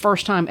for the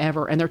first time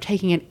ever, and they're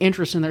taking an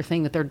interest in their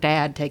thing that their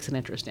dad takes an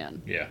interest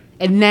in. Yeah.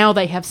 And now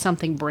they have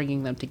something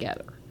bringing them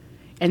together.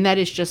 And that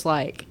is just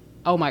like,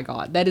 oh my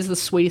God, that is the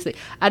sweetest thing.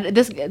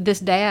 This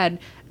dad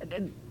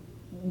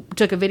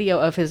took a video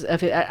of his.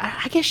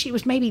 I guess she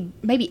was maybe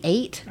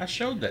 8. I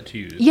showed that to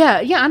you. Yeah,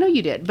 I know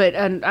you did, but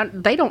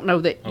they don't know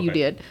that you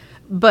did.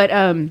 But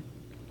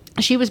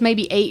she was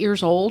maybe 8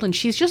 years old, and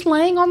she's just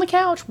laying on the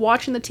couch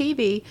watching the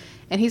TV,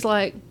 and he's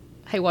like,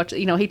 hey, watch,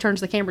 he turns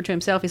the camera to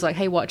himself. He's like,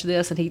 hey, watch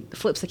this. And he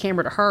flips the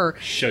camera to her.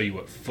 Show you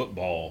what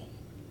football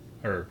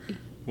or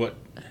what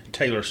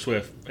Taylor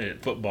Swift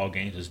at football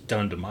games has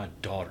done to my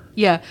daughter.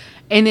 Yeah.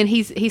 And then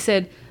he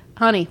said,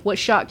 honey, what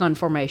shotgun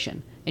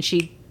formation? And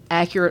she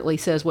accurately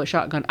says what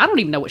shotgun. I don't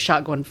even know what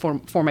shotgun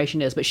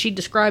formation is, but she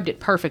described it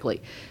perfectly.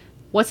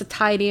 What's a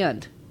tight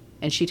end?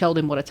 And she told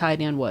him what a tight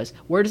end was.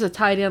 Where does a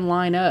tight end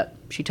line up?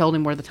 She told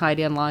him where the tight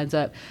end lines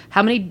up.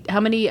 How many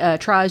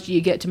tries do you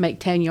get to make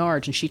 10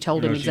 yards? And she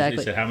told him exactly.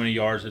 She said, how many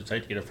yards does it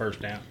take to get a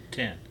first down?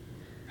 10.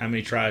 How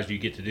many tries do you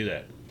get to do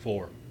that?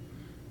 4.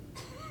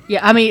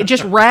 Yeah, I mean,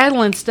 just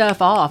rattling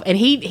stuff off. And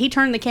he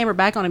turned the camera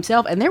back on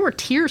himself, and there were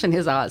tears in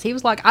his eyes. He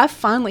was like, I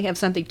finally have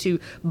something to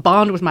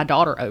bond with my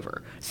daughter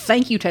over.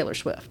 Thank you, Taylor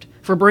Swift,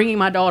 for bringing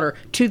my daughter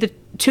to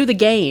the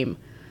game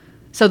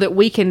so that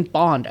we can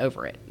bond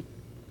over it.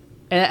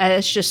 And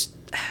it's just,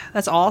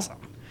 that's awesome.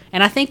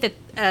 And I think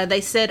that they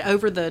said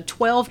over the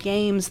 12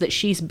 games that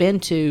she's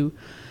been to,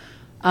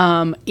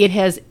 it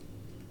has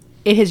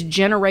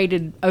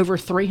generated over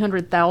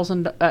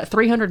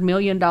 $300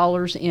 million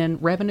in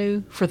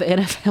revenue for the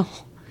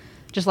NFL.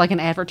 Just like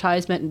an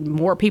advertisement, and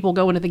more people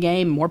going to the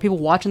game, more people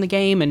watching the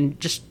game, and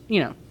just,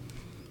 Well,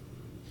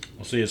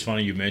 see, it's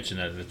funny you mentioned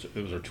that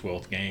it was her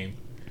 12th game,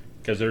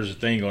 because there's a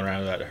thing going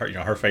around that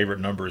her favorite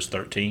number is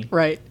 13.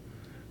 Right.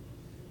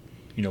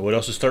 You know what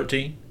else is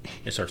 13?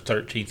 It's our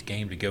 13th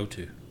game to go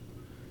to.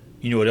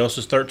 You know what else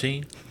is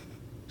 13?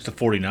 It's the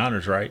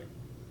 49ers, right?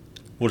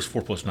 What is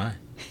 4 plus 9?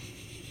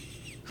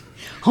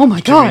 Oh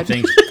my God! Too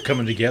many things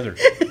coming together.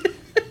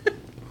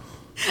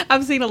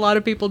 I've seen a lot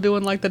of people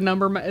doing like the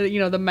number,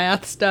 the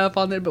math stuff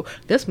on there. But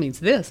this means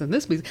this, and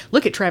this means.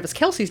 Look at Travis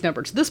Kelce's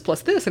numbers. This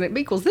plus this, and it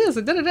equals this,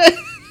 and da-da-da.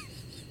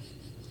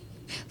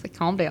 It's like,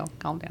 calm down.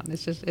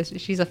 It's just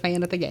she's a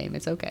fan of the game.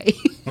 It's okay.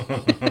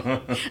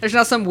 There's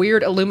not some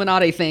weird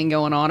Illuminati thing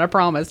going on. I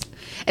promise.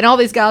 And all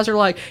these guys are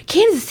like,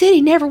 Kansas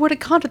City never would have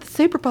gone to the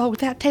Super Bowl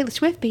without Taylor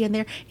Swift being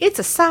there. It's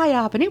a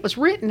psyop, and it was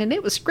written, and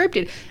it was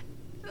scripted.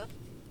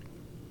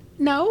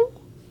 No,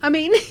 I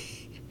mean,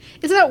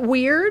 isn't that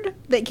weird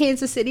that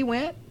Kansas City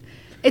went?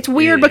 It's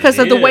weird because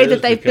of the way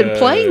that they've been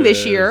playing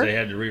this year. They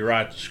had to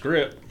rewrite the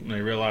script, and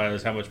they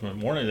realized how much more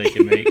money they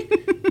could make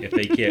if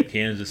they kept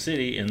Kansas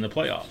City in the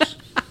playoffs.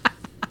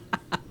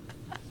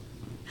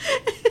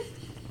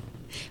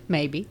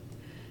 Maybe.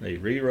 They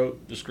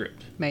rewrote the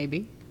script.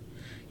 Maybe.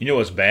 You know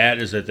what's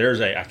bad is that there's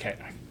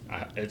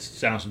it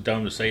sounds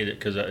dumb to say that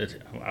because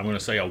I'm going to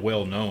say a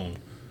well-known,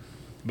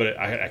 but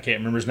I can't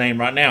remember his name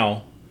right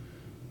now.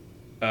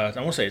 I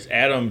want to say it's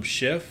Adam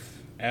Schiff.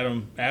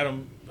 Adam,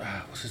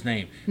 what's his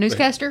name?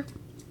 Newscaster?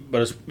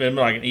 But it's been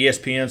like an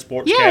ESPN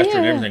sportscaster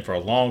and everything for a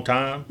long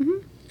time.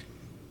 Mm-hmm.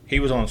 He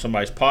was on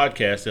somebody's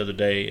podcast the other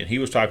day, and he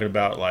was talking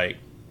about like,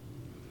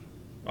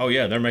 oh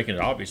yeah, they're making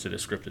it obvious that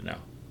it's scripted now.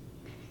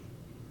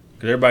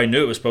 Because everybody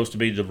knew it was supposed to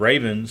be the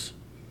Ravens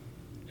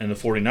and the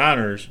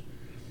 49ers.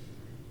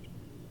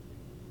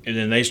 And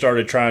then they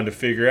started trying to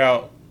figure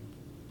out,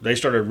 they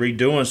started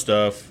redoing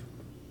stuff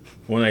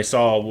when they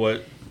saw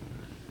what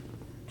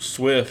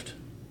Swift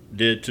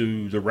did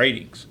to the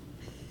ratings.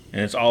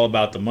 And it's all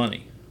about the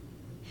money.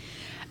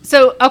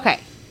 So,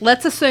 okay,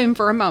 let's assume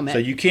for a moment. So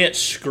you can't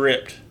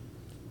script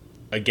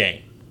a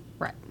game.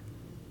 Right.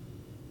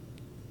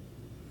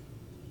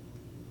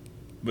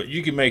 But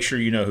you can make sure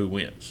you know who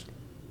wins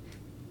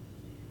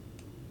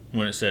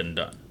when it's said and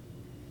done.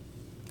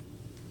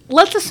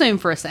 Let's assume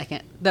for a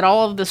second that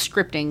all of the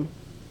scripting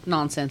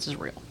nonsense is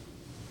real.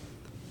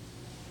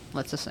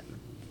 Let's assume.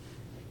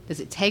 Does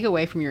it take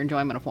away from your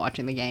enjoyment of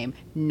watching the game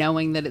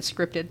knowing that it's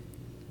scripted?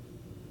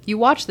 You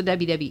watch the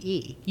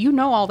WWE. You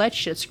know all that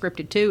shit's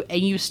scripted too,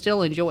 and you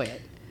still enjoy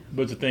it.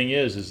 But the thing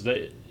is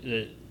that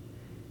yeah.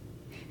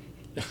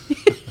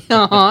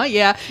 No.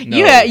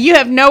 You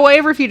have no way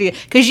of refuting it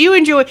because you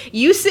enjoy.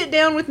 You sit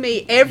down with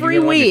me every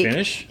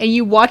week, and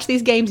you watch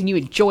these games and you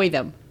enjoy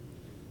them.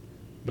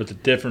 But the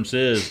difference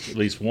is, at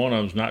least one of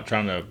them's not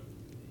trying to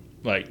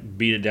like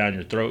beat it down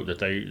your throat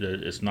that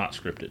it's not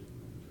scripted.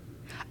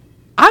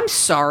 I'm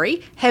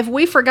sorry. Have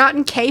we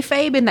forgotten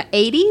kayfabe in the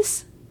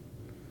 80s?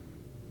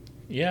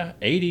 Yeah,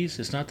 80s.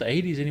 It's not the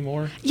 80s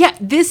anymore. Yeah,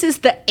 this is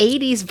the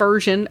 80s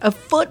version of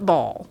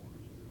football.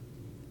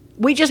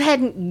 We just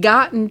hadn't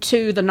gotten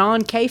to the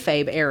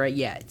non-kayfabe era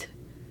yet.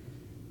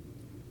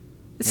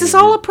 This is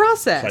all a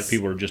process. It's like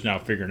people are just now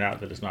figuring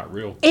out that it's not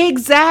real.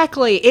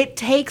 Exactly. It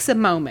takes a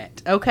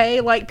moment,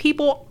 okay? Like,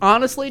 people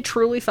honestly,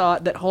 truly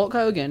thought that Hulk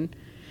Hogan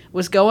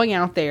was going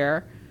out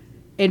there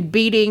and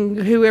beating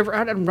whoever,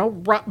 I don't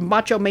know,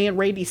 Macho Man,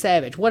 Randy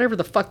Savage, whatever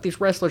the fuck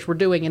these wrestlers were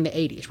doing in the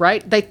 80s,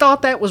 right? They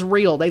thought that was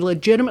real. They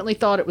legitimately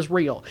thought it was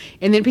real.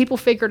 And then people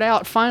figured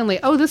out, finally,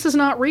 oh, this is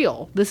not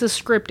real. This is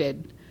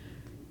scripted.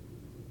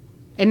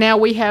 And now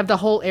we have the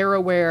whole era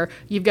where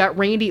you've got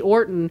Randy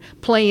Orton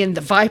playing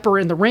the Viper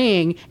in the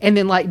ring and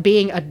then, like,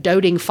 being a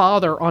doting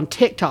father on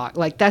TikTok.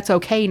 Like, that's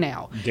okay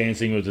now.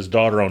 Dancing with his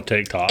daughter on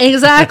TikTok.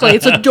 Exactly.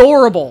 It's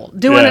adorable.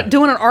 Doing an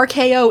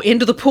RKO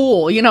into the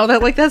pool. You know,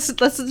 that's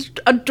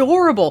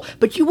adorable.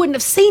 But you wouldn't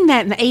have seen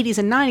that in the 80s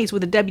and 90s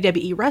with a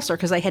WWE wrestler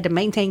because they had to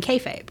maintain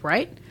kayfabe,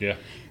 right? Yeah.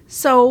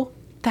 So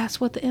that's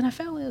what the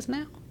NFL is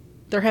now.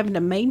 They're having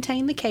to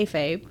maintain the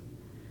kayfabe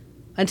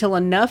until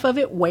enough of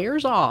it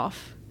wears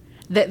off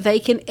that they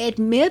can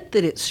admit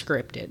that it's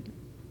scripted.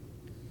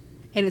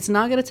 And it's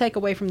not going to take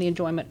away from the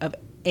enjoyment of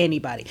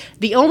anybody.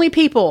 The only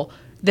people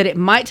that it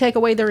might take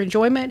away their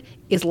enjoyment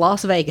is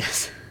Las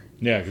Vegas.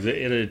 Yeah, because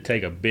it'd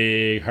take a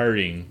big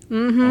hurting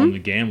on the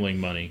gambling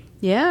money.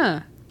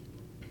 Yeah.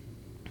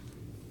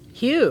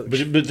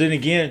 Huge. But then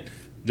again,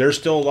 there's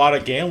still a lot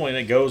of gambling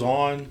that goes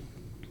on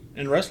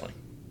in wrestling.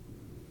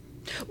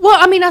 Well,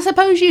 I mean, I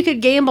suppose you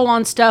could gamble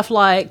on stuff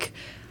like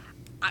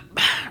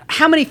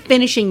how many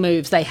finishing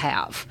moves they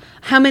have.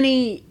 How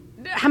many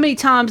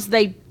times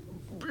they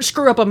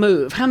screw up a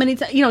move? How many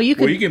you could.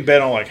 Well, you can bet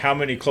on like how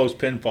many close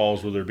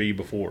pinfalls will there be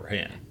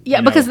beforehand.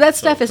 Yeah, because that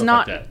stuff is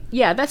not. Like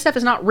that. That stuff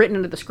is not written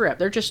into the script.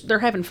 They're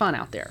having fun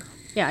out there.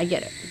 Yeah, I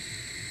get it.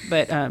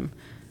 But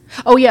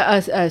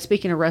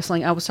speaking of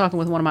wrestling, I was talking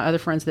with one of my other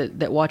friends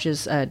that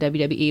watches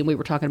WWE, and we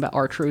were talking about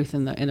R-Truth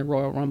in the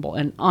Royal Rumble.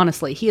 And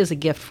honestly, he is a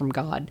gift from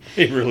God.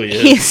 He really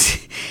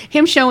is.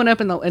 Him showing up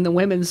in the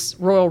women's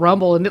Royal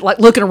Rumble and like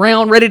looking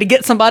around, ready to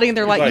get somebody, and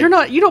they're like,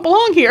 you don't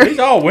belong here. These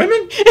all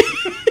women.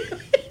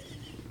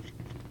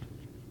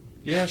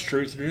 Yeah, it's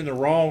true. They're in the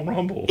wrong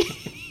Rumble.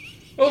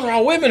 Those are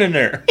all women in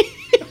there.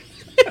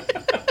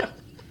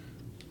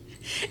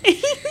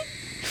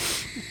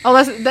 Oh,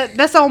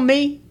 that's on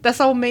me.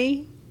 That's on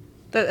me.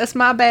 That's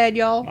my bad,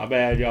 y'all. My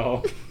bad,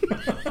 y'all.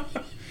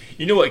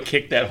 You know what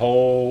kicked that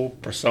whole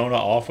persona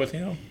off with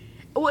him?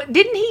 Well,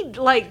 didn't he,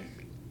 like,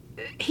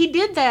 he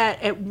did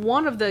that at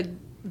one of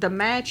the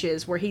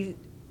matches where he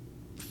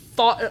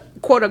thought,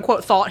 quote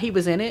unquote, thought he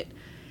was in it.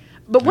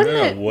 But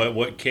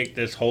what kicked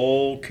this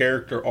whole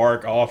character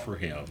arc off for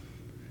him?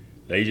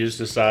 They just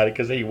decided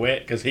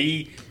because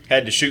he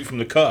had to shoot from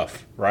the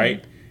cuff,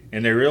 right? Mm-hmm.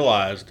 And they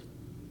realized,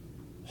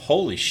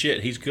 holy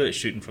shit, he's good at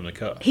shooting from the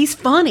cuff. He's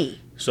funny.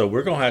 So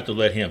we're going to have to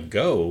let him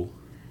go.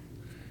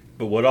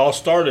 But what all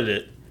started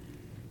it,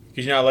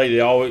 because you know, they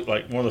always,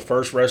 like, one of the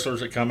first wrestlers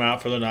that come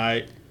out for the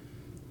night,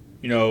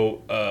 you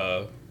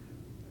know,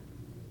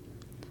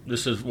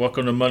 this is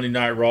Welcome to Monday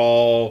Night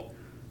Raw,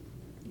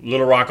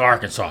 Little Rock,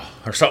 Arkansas,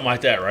 or something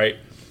like that, right?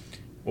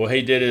 Well,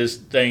 he did his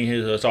thing.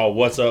 It's all,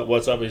 what's up?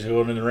 He's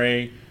going in the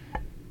ring.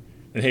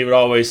 And he would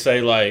always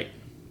say, like,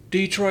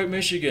 Detroit,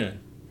 Michigan,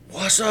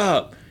 what's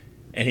up?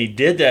 And he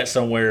did that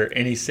somewhere,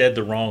 and he said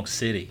the wrong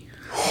city.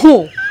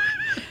 Oh,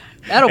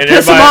 that'll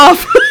piss him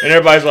off. And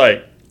everybody's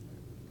like,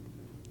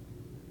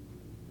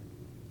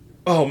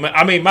 oh,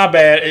 I mean, my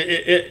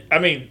bad. I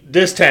mean,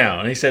 this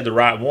town. And he said the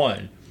right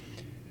one.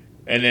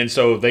 And then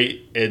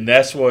and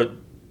that's what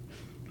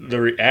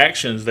the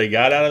reactions they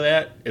got out of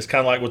that is kind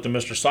of like with the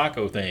Mr.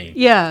 Sacco thing.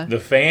 Yeah. The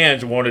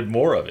fans wanted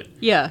more of it.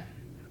 Yeah.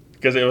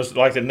 Because it was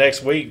like the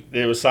next week,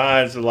 there was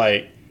signs of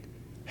like,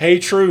 hey,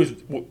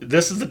 Truth,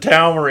 this is the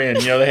town we're in.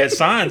 You know, they had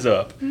signs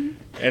up. And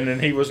then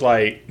he was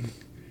like,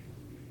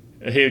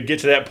 he would get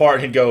to that part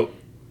and he'd go,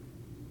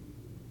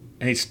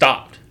 and he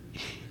stopped.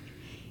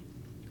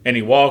 And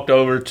he walked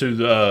over to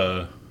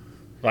the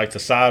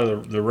side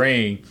of the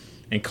ring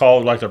and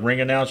called like the ring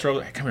announcer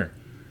over, hey, come here.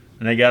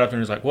 And they got up there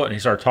and he was like, what? And he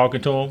started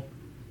talking to him.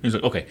 He was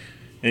like, okay.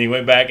 And he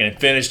went back and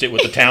finished it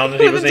with the town that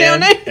he was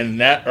in.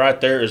 And that right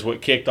there is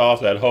what kicked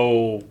off that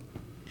whole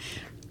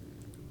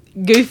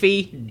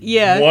goofy,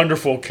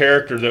 wonderful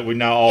character that we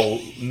now all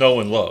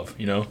know and love,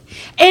 you know?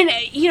 And,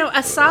 you know,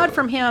 aside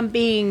from him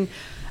being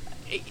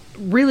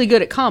really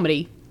good at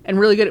comedy and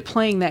really good at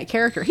playing that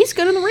character, he's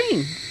good in the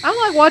ring.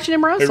 I like watching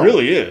him wrestle. It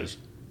really is.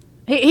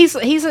 He's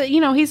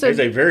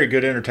a very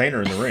good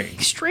entertainer in the ring.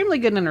 Extremely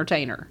good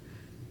entertainer.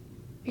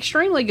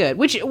 Extremely good.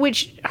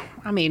 Which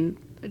I mean,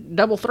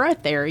 double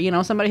threat there. You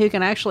know, somebody who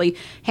can actually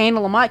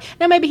handle a mic.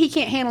 Now maybe he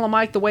can't handle a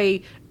mic the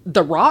way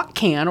The Rock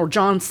can or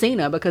John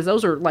Cena, because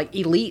those are like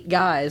elite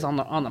guys on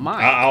the mic.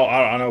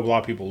 I know a lot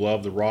of people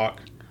love The Rock,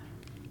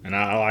 and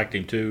I liked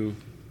him too.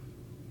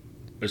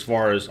 As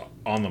far as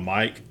on the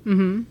mic,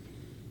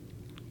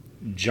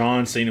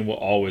 John Cena will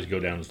always go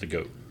down as the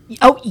GOAT.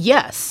 Oh,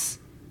 yes.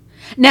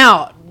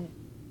 Now,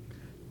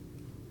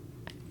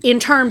 in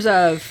terms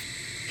of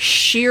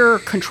sheer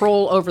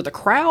control over the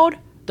crowd,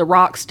 The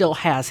Rock still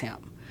has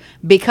him.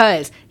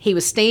 Because he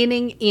was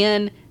standing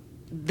in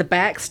the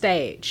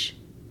backstage,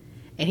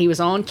 and he was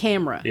on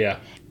camera. Yeah.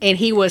 and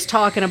he was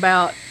talking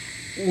about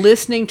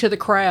listening to the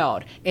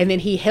crowd, and then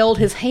he held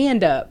his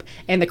hand up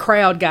and the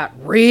crowd got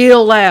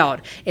real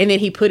loud, and then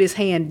he put his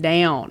hand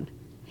down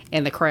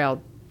and the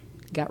crowd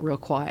got real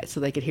quiet so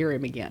they could hear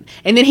him again,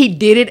 and then he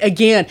did it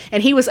again,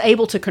 and he was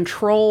able to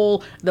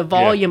control the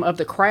volume of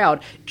the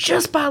crowd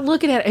just by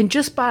looking at it and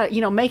just by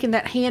making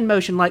that hand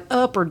motion like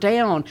up or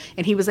down,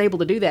 and he was able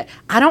to do that.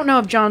 I don't know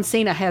if John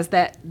Cena has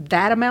that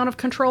amount of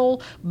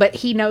control, but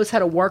he knows how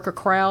to work a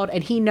crowd,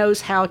 and he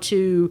knows how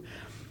to.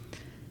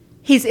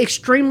 He's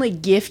extremely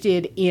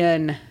gifted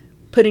in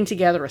putting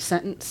together a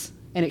sentence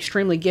and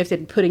extremely gifted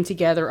in putting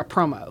together a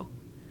promo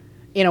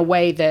in a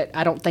way that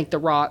I don't think The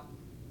Rock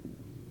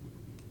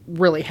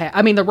really has.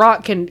 I mean, The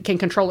Rock can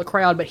control a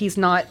crowd, but he's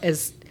not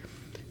as,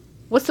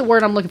 what's the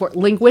word I'm looking for?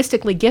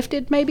 Linguistically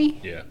gifted, maybe?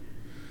 Yeah.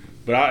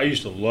 But I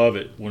used to love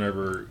it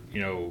whenever,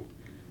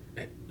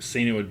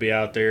 Cena would be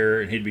out there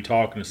and he'd be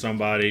talking to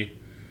somebody,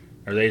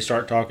 or they'd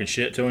start talking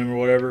shit to him or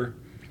whatever,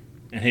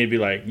 and he'd be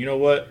like, you know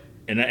what?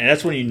 And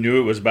that's when you knew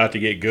it was about to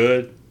get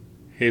good.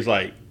 He's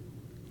like,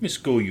 let me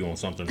school you on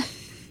something.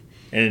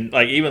 And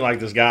even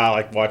this guy I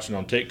like watching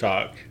on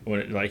TikTok,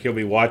 when he'll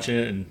be watching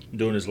it and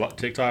doing his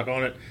TikTok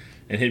on it,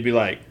 and he'd be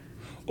like,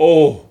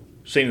 oh,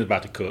 Cena's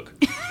about to cook.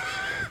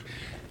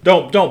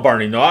 Don't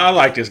burn him. No, I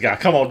like this guy.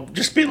 Come on,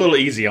 just be a little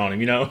easy on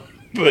him,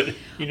 But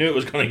you knew it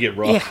was going to get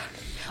rough. Yeah.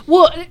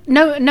 Well,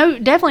 no,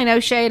 definitely no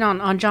shade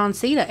on John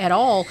Cena at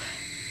all.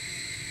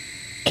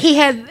 He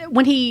had,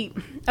 when he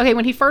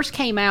first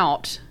came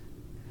out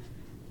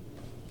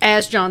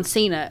as John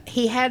Cena,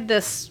 he had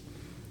this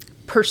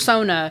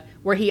persona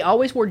where he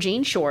always wore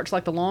jean shorts,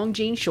 like the long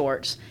jean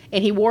shorts,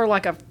 and he wore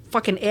like a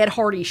fucking Ed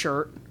Hardy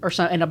shirt or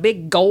something, and a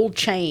big gold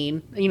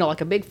chain,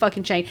 like a big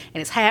fucking chain, and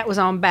his hat was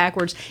on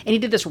backwards, and he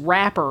did this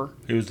rapper.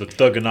 He was the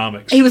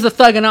Thugonomics. He was the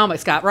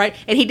Thugonomics guy, right?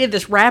 And he did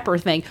this rapper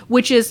thing,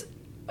 which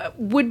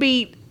would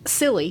be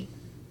silly,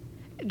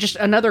 just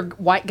another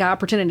white guy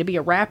pretending to be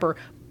a rapper.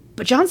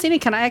 But John Cena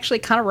can actually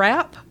kind of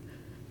rap,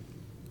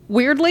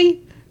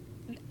 weirdly.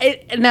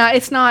 Now,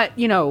 it's not,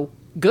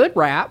 good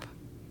rap,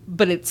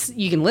 but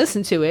you can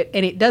listen to it,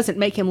 and it doesn't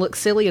make him look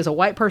silly as a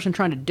white person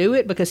trying to do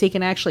it, because he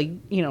can actually,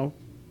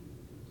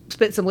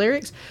 spit some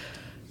lyrics.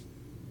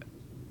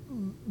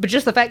 But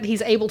just the fact that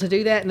he's able to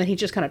do that, and then he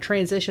just kind of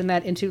transitioned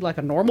that into like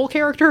a normal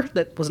character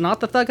that was not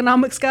the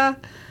Thugonomics guy.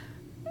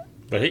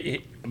 But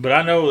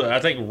I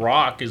think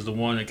Rock is the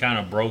one that kind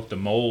of broke the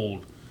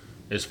mold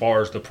as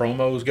far as the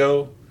promos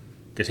go,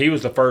 because he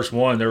was the first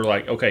one. They were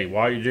like, okay,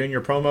 while you're doing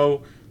your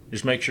promo,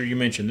 just make sure you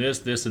mention this,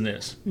 this, and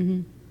this.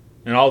 Mm-hmm.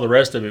 And all the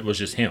rest of it was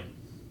just him.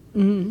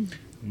 Mm-hmm.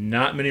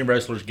 Not many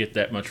wrestlers get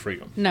that much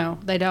freedom. No,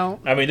 they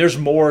don't. I mean, there's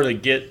more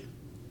that get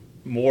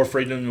more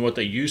freedom than what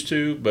they used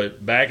to,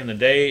 but back in the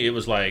day, it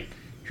was like,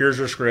 here's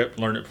your script,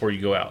 learn it before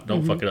you go out.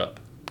 Don't fuck it up.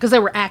 Because they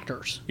were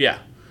actors. Yeah.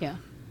 Yeah.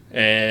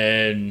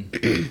 And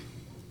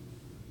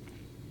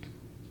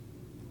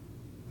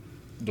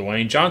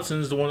Dwayne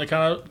Johnson's the one that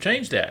kind of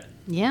changed that.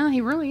 Yeah,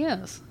 he really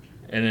is.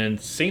 And then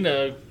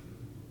Cena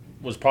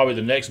was probably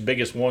the next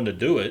biggest one to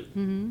do it.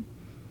 Mm-hmm.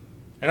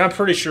 And I'm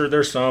pretty sure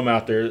there's some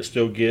out there that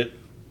still get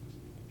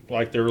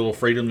like their little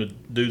freedom to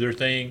do their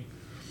thing.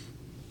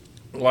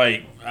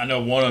 Like, I know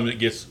one of them that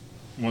gets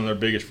one of their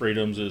biggest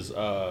freedoms is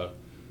not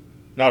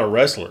a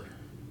wrestler,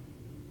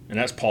 and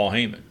that's Paul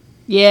Heyman.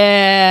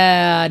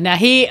 Yeah. Now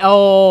he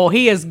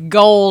is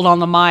gold on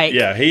the mic.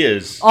 Yeah, he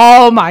is.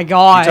 Oh my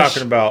gosh. You're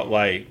talking about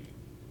like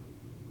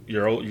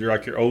your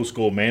old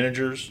school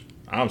managers.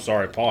 I'm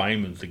sorry, Paul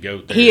Heyman's the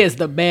GOAT there. He is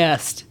the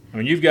best. I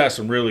mean, you've got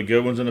some really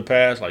good ones in the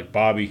past, like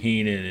Bobby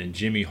Heenan and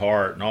Jimmy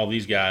Hart and all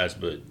these guys,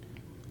 but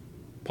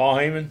Paul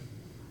Heyman,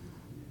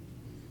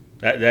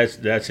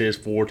 that's his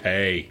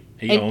forte.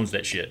 He owns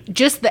that shit.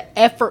 Just the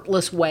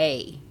effortless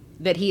way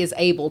that he is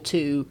able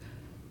to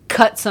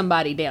cut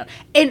somebody down.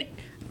 And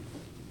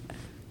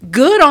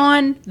good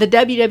on the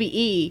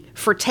WWE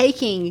for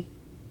taking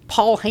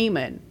Paul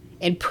Heyman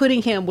and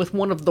putting him with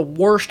one of the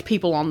worst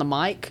people on the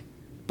mic,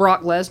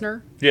 Brock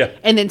Lesnar. Yeah.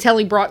 And then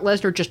telling Brock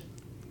Lesnar, just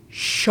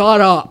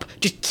shut up.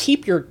 Just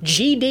keep your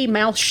GD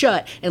mouth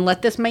shut and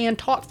let this man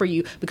talk for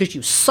you because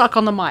you suck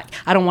on the mic.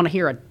 I don't want to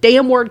hear a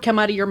damn word come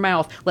out of your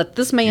mouth. Let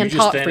this man talk for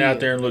you. You just stand out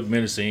there and look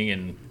menacing,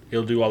 and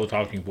he'll do all the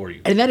talking for you.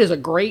 And that is a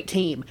great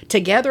team.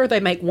 Together, they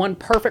make one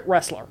perfect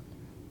wrestler.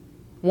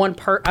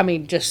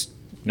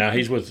 Now,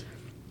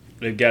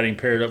 they've got him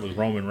paired up with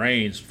Roman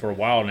Reigns for a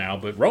while now,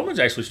 but Roman's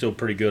actually still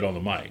pretty good on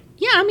the mic.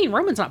 Yeah, I mean,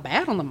 Roman's not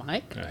bad on the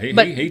mic.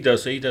 He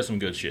does some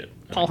good shit.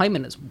 Paul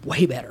Heyman is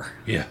way better.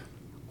 Yeah.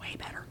 Way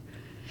better.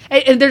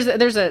 And there's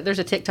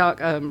a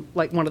TikTok,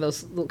 like one of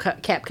those little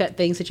cap cut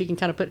things that you can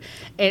kind of put.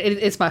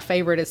 It's my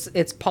favorite.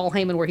 It's Paul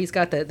Heyman where he's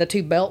got the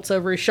two belts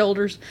over his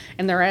shoulders,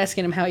 and they're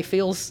asking him how he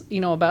feels,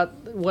 about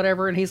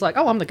whatever, and he's like,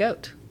 "Oh, I'm the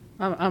GOAT.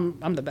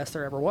 I'm the best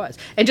there ever was."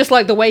 And just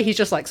like the way he's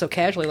just like so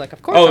casually, like,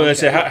 "Of course." Oh, they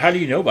say, how do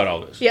you know about all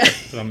this? Yeah,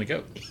 'Cause I'm the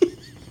GOAT.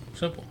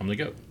 Simple. I'm the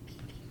GOAT.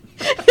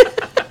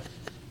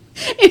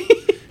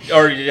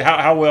 Or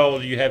how well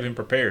do you have him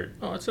prepared?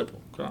 Oh, it's simple.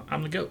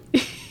 I'm the GOAT.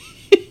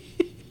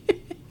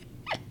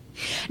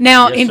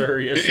 Now, yes, sir.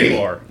 Yes, you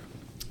are.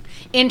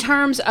 In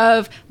terms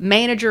of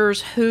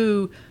managers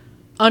who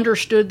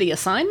understood the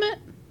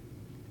assignment,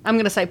 I'm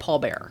going to say Paul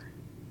Bearer.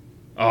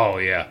 Oh,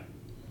 yeah.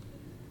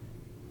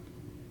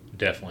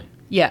 Definitely.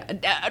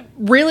 Yeah.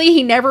 Really,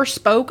 he never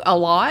spoke a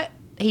lot.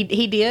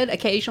 He did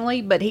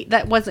occasionally, but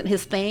that wasn't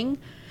his thing.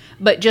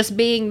 But just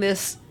being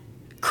this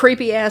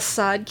creepy-ass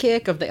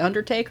sidekick of The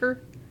Undertaker,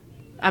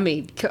 I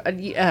mean,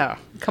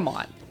 come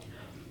on.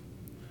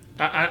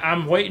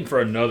 I'm waiting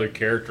for another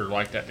character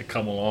like that to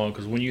come along,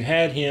 because when you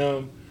had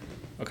him,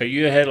 okay,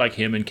 you had like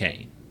him and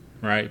Kane,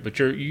 right? But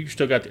you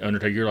still got The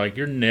Undertaker. You're like,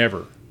 you're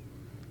never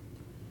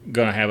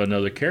going to have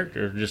another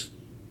character just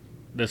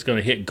that's going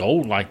to hit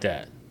gold like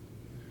that.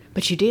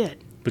 But you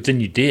did. But then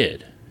you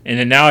did. And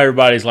then now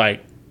everybody's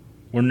like,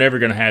 we're never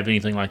going to have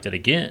anything like that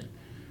again.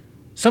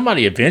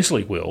 Somebody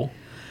eventually will.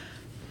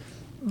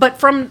 But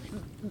from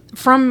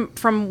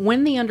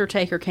when The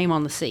Undertaker came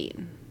on the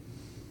scene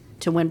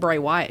to when Bray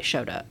Wyatt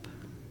showed up,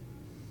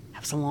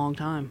 that was a long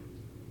time.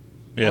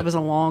 Yeah. That was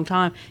a long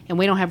time. And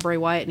we don't have Bray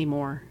Wyatt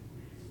anymore.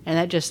 And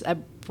that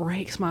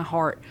breaks my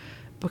heart,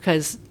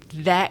 because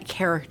that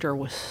character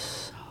was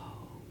so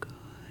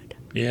good.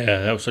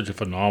 Yeah, that was such a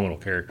phenomenal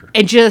character.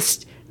 And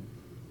just...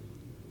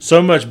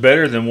 so much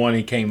better than when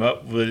he came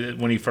up with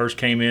when he first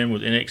came in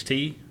with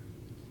NXT,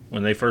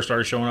 when they first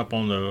started showing up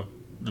on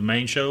the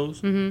main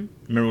shows. Mm-hmm.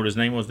 Remember what his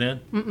name was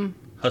then? Mm-mm.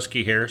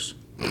 Husky Harris.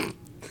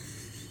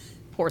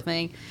 Poor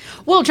thing.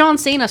 Well, John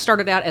Cena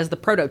started out as the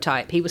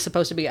prototype. He was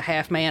supposed to be a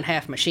half man,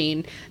 half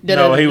machine.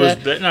 No, he was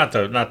not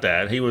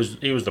that. He was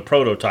the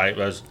prototype.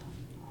 As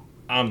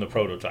I'm the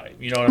prototype.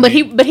 You know what I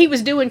mean? But he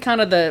was doing kind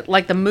of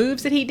the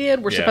moves that he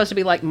did were supposed to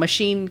be like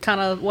machine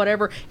kind of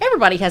whatever.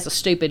 Everybody has a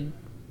stupid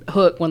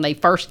hook when they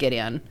first get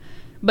in,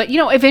 but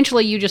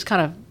eventually you just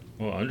kind of...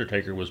 Well,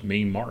 Undertaker was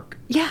Mean Mark.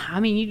 Yeah, I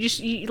mean,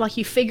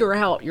 you figure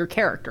out your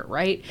character,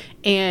 right?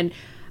 And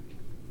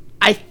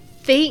I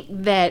think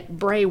that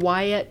Bray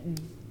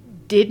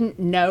Wyatt didn't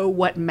know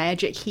what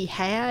magic he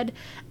had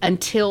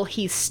until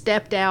he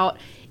stepped out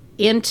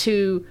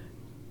into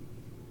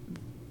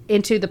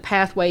the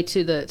pathway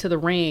to the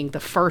ring the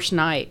first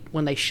night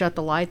when they shut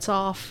the lights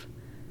off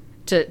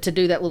to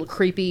do that little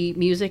creepy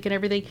music and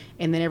everything,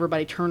 and then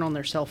everybody turned on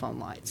their cell phone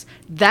lights.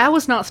 That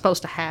was not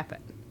supposed to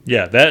happen.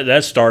 Yeah,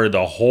 that started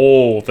the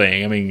whole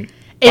thing. I mean,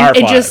 and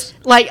just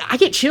I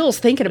get chills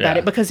thinking about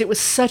it, because it was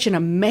such an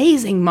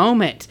amazing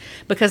moment,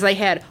 because they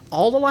had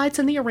all the lights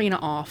in the arena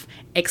off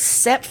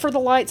except for the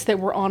lights that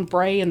were on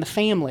Bray and the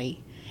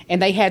family,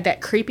 and they had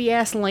that creepy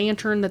ass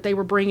lantern that they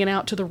were bringing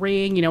out to the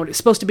ring. It was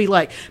supposed to be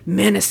like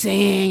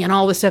menacing and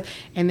all this stuff,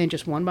 and then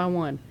just one by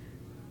one,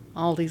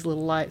 all these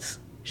little lights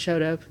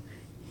showed up.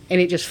 And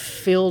it just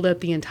filled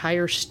up the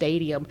entire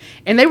stadium.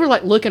 And they were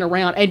like looking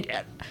around, and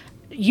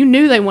you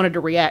knew they wanted to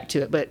react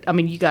to it, but I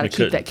mean, you got to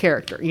keep that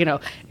character,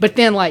 But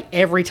then, like,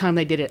 every time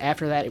they did it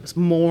after that, it was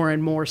more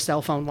and more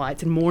cell phone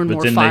lights and more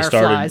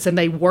fireflies, and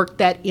they worked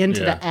that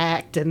into the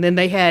act. And then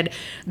they had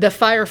the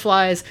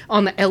fireflies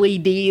on the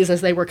LEDs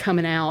as they were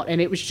coming out,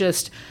 and it was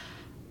just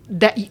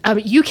that. I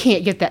mean, you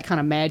can't get that kind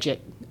of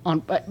magic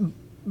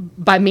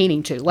by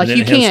meaning to. Like,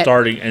 you can't.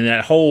 Starting and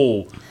that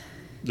whole.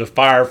 The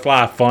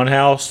Firefly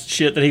Funhouse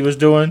shit that he was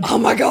doing. Oh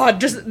my God!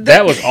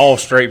 That was all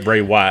straight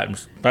Bray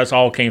Wyatt. That's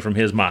all came from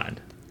his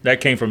mind. That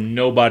came from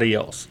nobody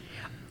else.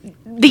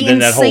 The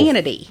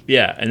insanity.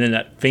 And then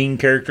that Fiend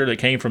character that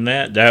came from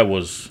that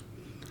was...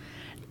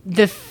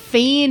 The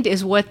Fiend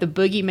is what the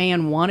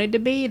Boogeyman wanted to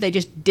be. They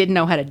just didn't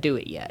know how to do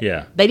it yet.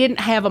 Yeah. They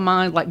didn't have a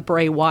mind like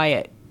Bray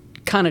Wyatt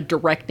kind of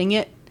directing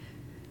it.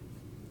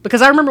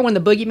 Because I remember when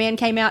the Boogeyman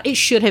came out, it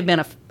should have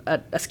been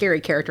a scary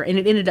character, and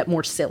it ended up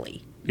more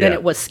silly than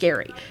it was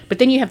scary. But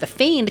then you have the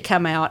Fiend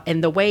come out,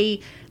 and the way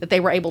that they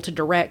were able to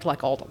direct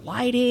like all the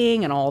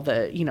lighting and all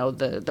the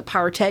the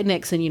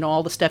pyrotechnics and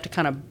all the stuff to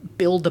kind of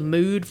build the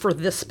mood for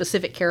this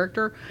specific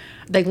character,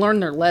 they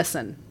learned their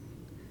lesson.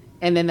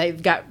 And then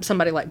they've got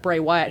somebody like Bray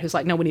Wyatt who's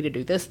like, no, we need to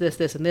do this, this,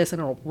 this, and this,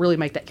 and it'll really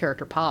make that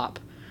character pop.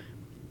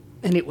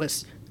 And it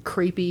was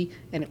creepy,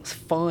 and it was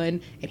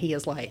fun, and he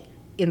is like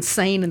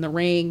insane in the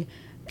ring.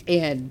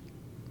 And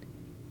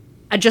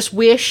I just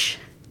wish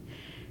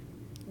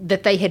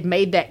that they had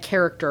made that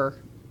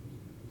character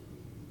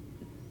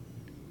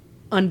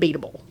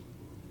unbeatable.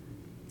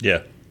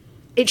 Yeah.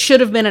 It should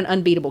have been an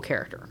unbeatable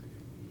character.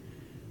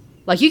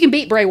 Like, you can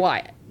beat Bray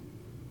Wyatt,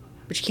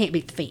 but you can't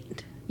beat the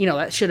Fiend.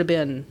 That should have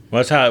been...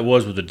 Well, that's how it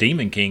was with the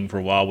Demon King for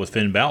a while with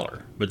Finn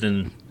Balor. But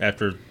then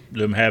after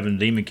them having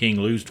Demon King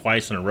lose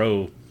twice in a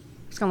row...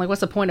 It's kind of like,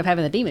 what's the point of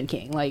having the Demon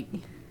King? Like...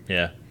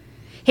 Yeah.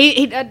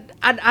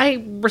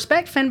 I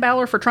respect Finn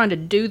Balor for trying to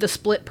do the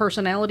split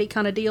personality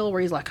kind of deal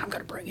where he's like, I'm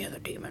going to bring in the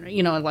demon.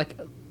 Like,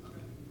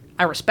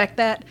 I respect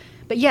that.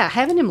 But yeah,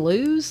 having him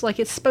lose, like,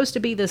 it's supposed to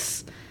be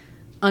this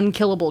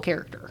unkillable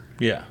character.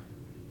 Yeah.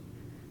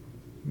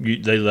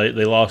 They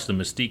lost the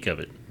mystique of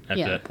it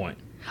after that point.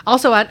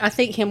 Also, I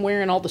think him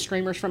wearing all the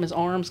streamers from his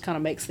arms kind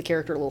of makes the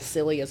character a little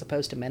silly as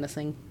opposed to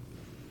menacing.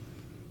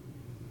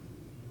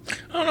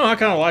 I don't know. I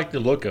kind of like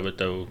the look of it,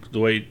 though. The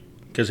way...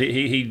 Because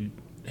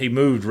he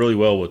moved really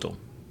well with them.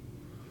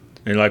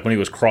 And like when he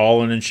was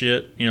crawling and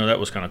shit, that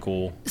was kind of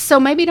cool. So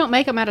maybe don't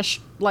make him out of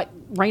like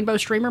rainbow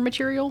streamer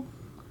material.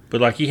 But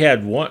like he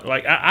had one,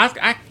 like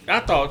I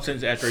thought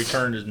since after he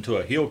turned into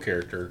a heel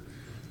character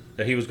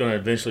that he was going to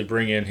eventually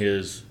bring in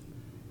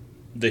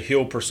the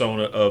heel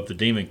persona of the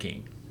Demon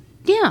King.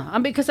 Yeah,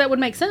 because that would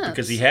make sense.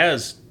 Because he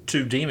has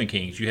two Demon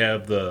Kings. You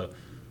have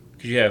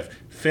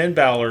Finn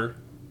Balor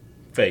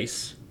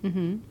face,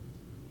 and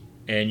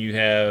you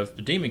have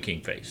the Demon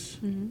King face,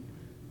 and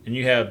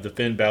you have the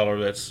Finn Balor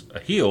that's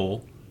a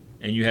heel,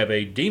 and you have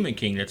a Demon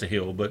King that's a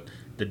heel. But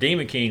the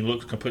Demon King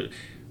looks completely.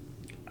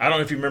 I don't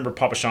know if you remember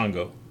Papa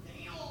Shango.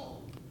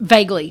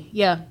 Vaguely,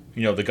 yeah.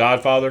 The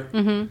Godfather.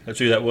 Mm-hmm. That's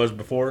who that was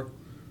before.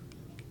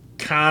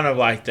 Kind of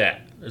like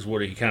that is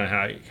what he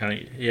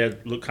he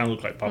had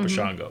looked like Papa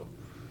Shango,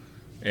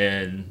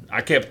 and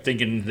I kept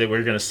thinking that we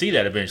were going to see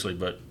that eventually,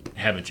 but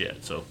haven't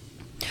yet. So,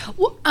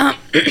 well,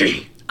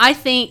 I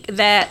think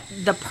that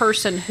the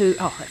person who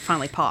it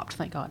finally popped,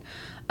 thank God.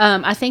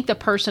 I think the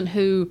person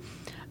who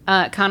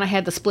kind of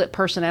had the split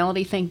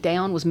personality thing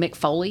down was Mick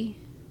Foley.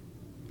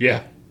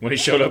 Yeah. When he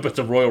showed up at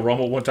the Royal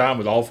Rumble one time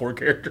with all 4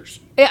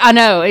 characters. Yeah, I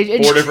know.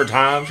 4 different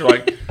times. You're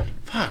like,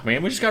 fuck,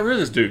 man, we just got rid of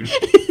this dude.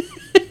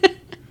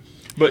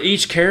 But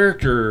each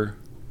character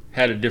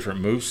had a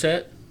different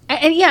moveset.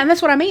 And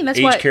that's what I mean.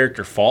 Each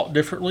character fought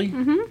differently.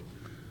 Mm-hmm.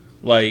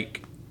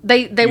 Like...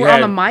 They were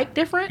on the mic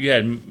different? You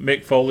had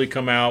Mick Foley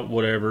come out,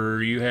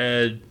 whatever. You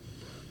had...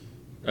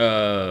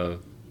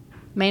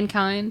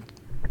 Mankind.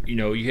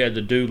 You had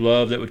the Dude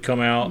Love that would come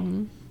out.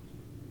 Mm-hmm.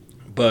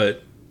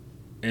 But...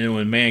 And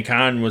when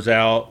Mankind was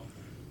out,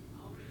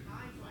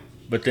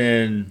 but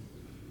then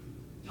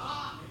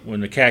when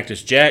the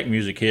Cactus Jack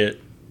music hit,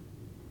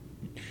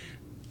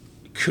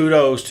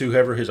 kudos to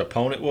whoever his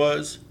opponent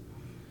was,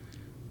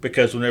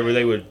 because whenever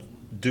they would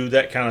do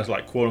that kind of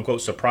like quote unquote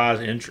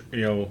surprise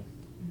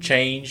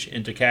change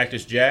into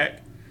Cactus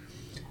Jack,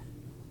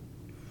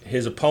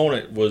 his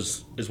opponent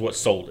is what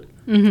sold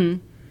it. Mm-hmm.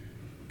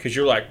 Because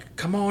you're like,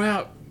 come on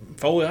out,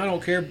 Foley, I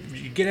don't care,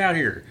 you get out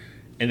here,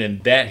 and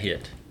then that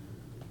hit.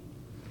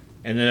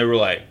 And then they were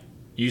like,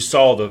 you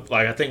saw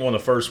I think one of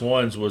the first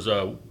ones was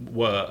not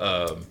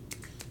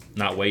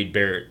Wade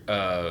Barrett,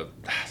 the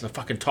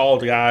fucking tall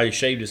guy, he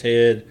shaved his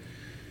head.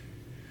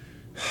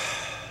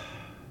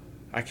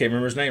 I can't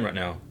remember his name right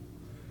now.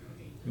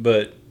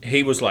 But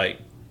he was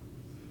like,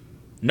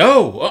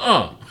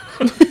 no,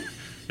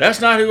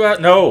 that's not who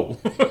no,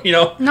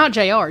 Not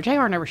JR.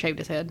 JR never shaved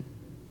his head.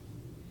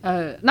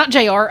 Not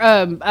JR,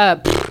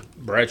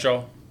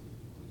 Bradshaw?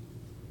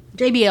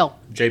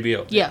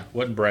 JBL. Yeah.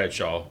 Wasn't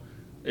Bradshaw.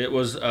 It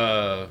was,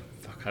 I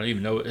don't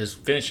even know. His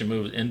finishing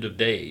move was End of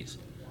Days.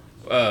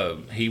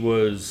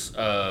 He's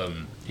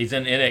in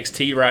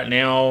NXT right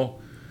now.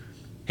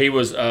 He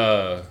was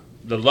the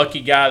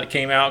lucky guy that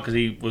came out because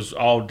he was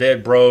all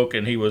dead broke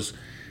and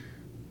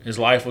his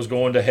life was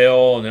going to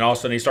hell. And then all of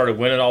a sudden he started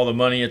winning all the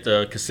money at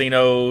the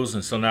casinos.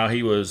 And so now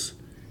he was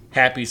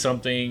happy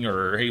something,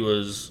 or he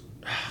was,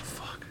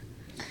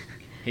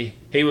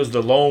 He was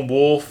the Lone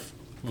Wolf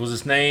was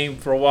his name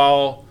for a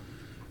while.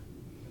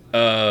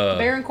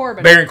 Baron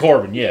Corbin. Baron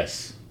Corbin,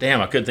 yes. Damn,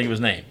 I couldn't think of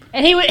his name.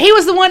 And he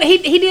was the one. He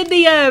did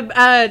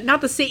the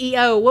not the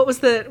CEO. What was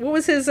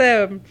his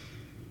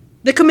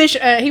the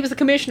commission? He was the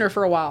commissioner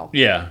for a while.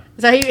 Yeah.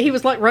 So he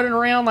was like running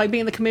around like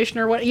being the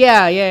commissioner. What?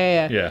 Yeah.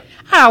 Yeah.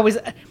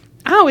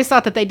 I always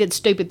thought that they did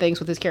stupid things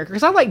with his character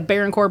because I like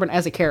Baron Corbin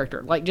as a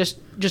character, like just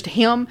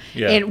him.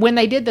 Yeah. And when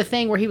they did the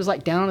thing where he was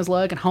like down on his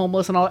luck and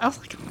homeless and all, I was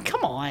like,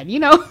 come on,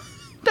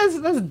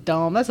 that's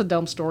dumb. That's a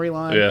dumb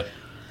storyline. Yeah.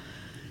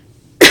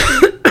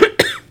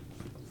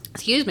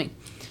 Excuse me.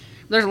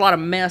 There's a lot of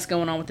mess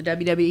going on with the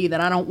WWE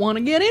that I don't want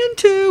to get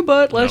into,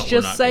 but let's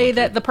just say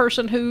that the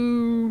person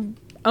who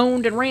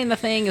owned and ran the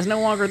thing is no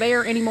longer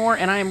there anymore,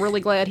 and I am really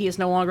glad he is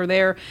no longer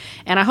there.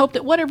 And I hope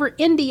that whatever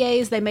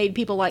NDAs they made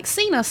people like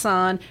Cena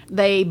sign,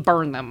 they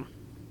burn them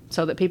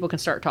so that people can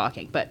start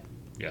talking. But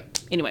yeah.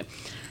 Anyway.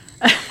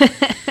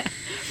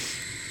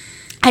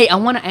 Hey, I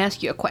want to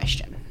ask you a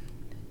question.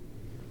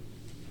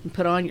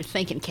 Put on your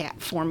thinking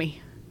cap for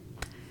me.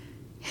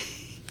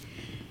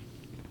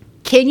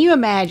 Can you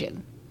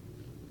imagine,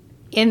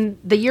 in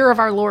the year of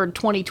our Lord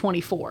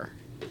 2024,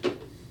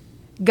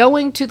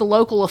 going to the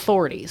local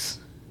authorities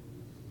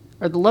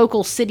or the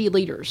local city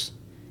leaders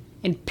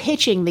and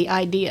pitching the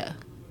idea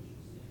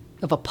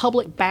of a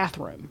public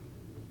bathroom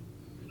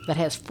that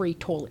has free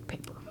toilet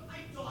paper?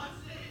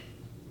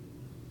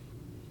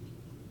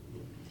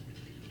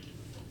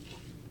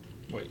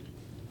 Wait.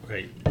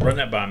 Okay, run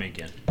that by me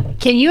again.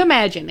 Can you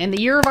imagine, in the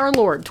year of our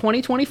Lord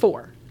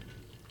 2024,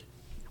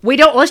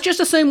 let's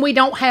just assume we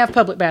don't have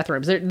public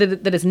bathrooms.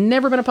 That has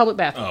never been a public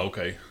bathroom. Oh,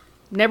 okay.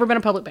 Never been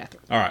a public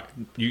bathroom. All right.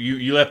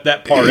 You left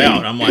that part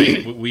out. I'm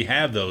like, we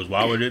have those.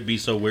 Why would it be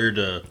so weird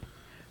to...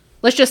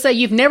 Let's just say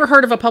you've never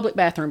heard of a public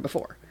bathroom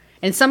before.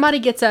 And somebody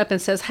gets up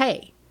and says,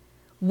 hey,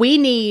 we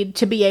need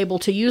to be able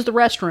to use the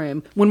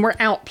restroom when we're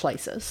out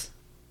places.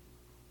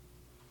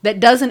 That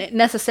doesn't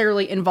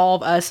necessarily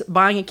involve us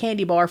buying a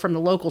candy bar from the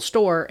local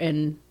store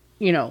and,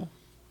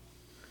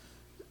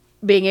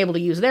 being able to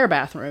use their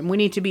bathroom. We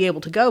need to be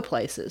able to go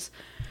places.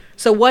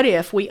 So what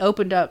if we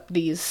opened up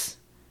these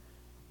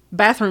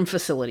bathroom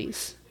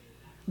facilities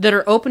that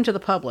are open to the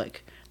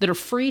public, that are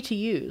free to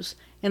use,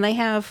 and they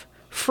have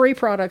free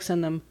products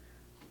in them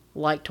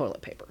like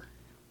toilet paper?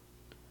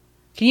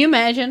 Can you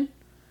imagine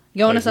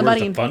going to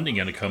somebody Where's the funding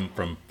going to come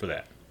from for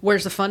that?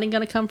 Where's the funding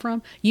going to come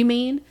from? You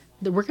mean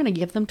that we're going to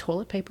give them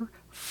toilet paper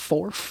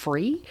for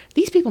free?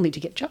 These people need to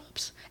get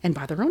jobs and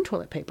buy their own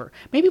toilet paper.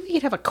 Maybe we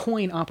could have a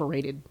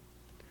coin-operated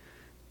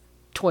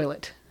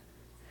toilet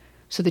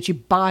so that you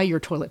buy your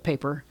toilet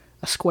paper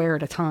a square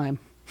at a time.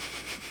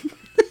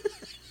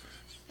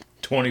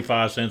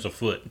 25 cents a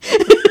foot.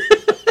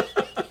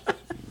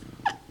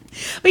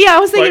 But yeah, I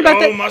was thinking about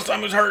that. Oh, my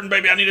stomach's hurting,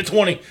 baby. I need a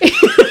 20.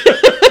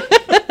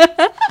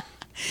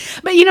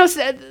 But you know,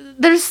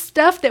 there's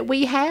stuff that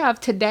we have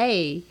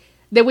today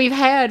that we've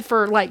had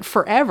for like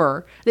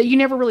forever that you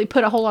never really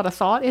put a whole lot of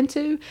thought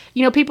into.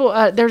 You know, people,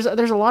 there's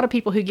a lot of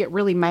people who get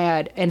really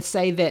mad and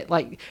say that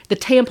like the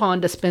tampon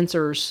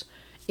dispensers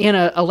in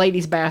a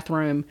lady's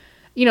bathroom,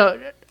 you know,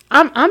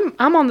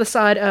 I'm on the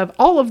side of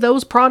all of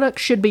those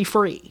products should be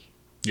free.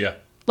 Yeah.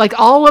 Like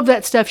all of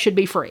that stuff should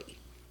be free.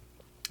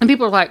 And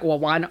people are like, well,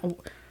 why not?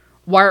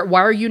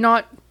 Why are you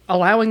not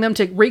allowing them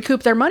to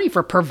recoup their money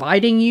for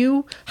providing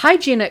you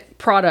hygienic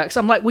products?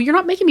 I'm like, well, you're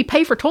not making me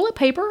pay for toilet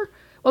paper.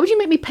 Why would you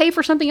make me pay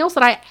for something else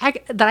that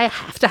I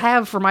have to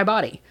have for my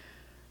body?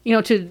 You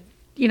know,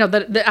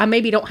 that I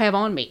maybe don't have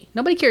on me.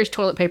 Nobody carries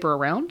toilet paper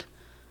around.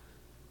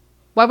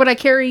 Why would I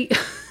carry,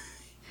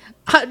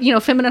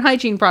 feminine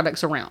hygiene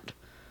products around?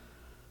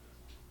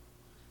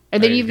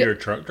 And then if you're a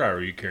truck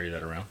driver, you carry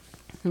that around.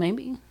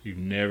 Maybe. You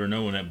never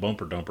know when that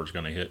bumper dumper's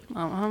going to hit.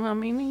 I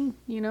mean,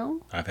 you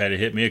know. I've had it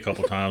hit me a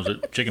couple times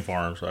at chicken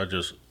farms. I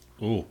just,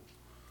 ooh.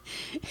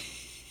 You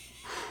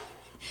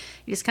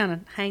just kind of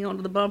hang on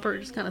to the bumper,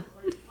 just kind of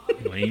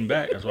lean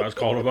back. That's why it's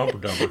called a bumper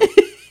dumper.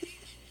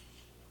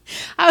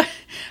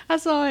 I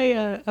saw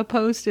a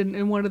post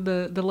in one of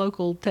the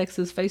local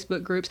Texas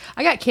Facebook groups.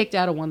 I got kicked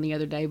out of one the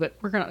other day, but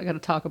we're not going to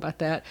talk about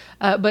that.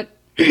 But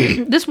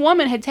this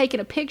woman had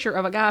taken a picture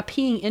of a guy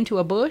peeing into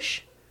a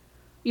bush,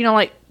 you know,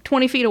 like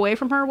 20 feet away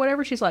from her or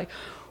whatever. She's like,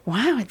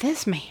 wow, at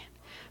this man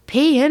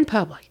pee in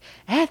public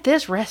at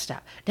this rest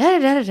stop. Da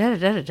da da da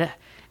da da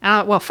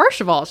da. Well, first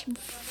of all, it's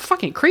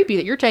fucking creepy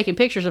that you're taking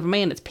pictures of a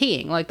man that's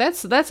peeing. Like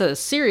that's a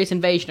serious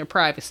invasion of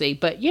privacy.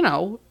 But you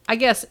know, I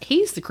guess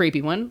he's the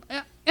creepy one.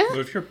 But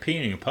if you're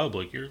peeing in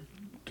public, you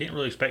can't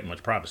really expect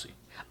much privacy.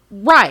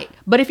 Right,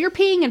 but if you're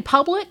peeing in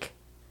public,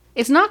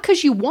 it's not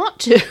because you want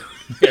to.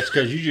 It's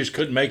because you just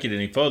couldn't make it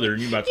any further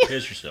and you're about to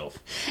piss yourself.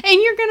 And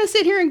you're going to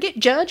sit here and get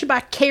judged by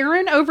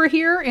Karen over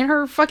here in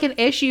her fucking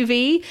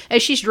SUV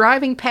as she's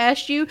driving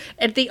past you,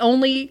 and the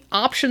only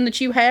option that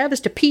you have is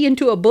to pee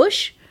into a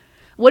bush?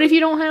 What if you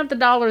don't have the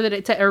dollar that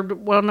it takes?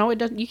 Well, no, it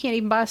doesn't. You can't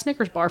even buy a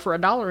Snickers bar for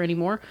 $1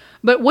 anymore.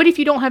 But what if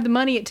you don't have the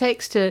money it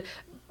takes to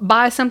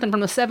buy something from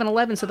the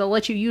 7-Eleven so they'll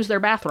let you use their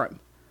bathroom?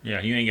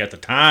 Yeah, you ain't got the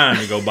time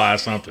to go buy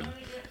something.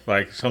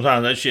 Like,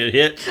 sometimes that shit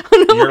hits,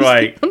 and you're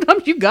like...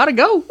 Sometimes you gotta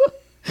go.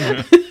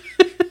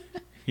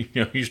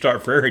 You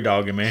start prairie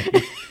dogging, man.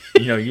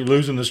 You're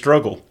losing the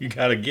struggle. You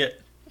gotta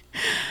get...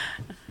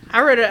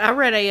 I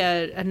read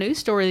a news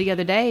story the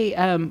other day.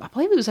 I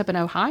believe it was up in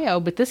Ohio,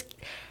 but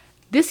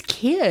this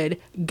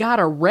kid got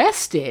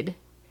arrested,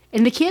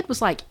 and the kid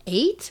was like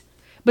 8,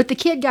 but the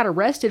kid got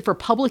arrested for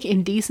public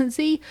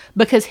indecency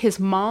because his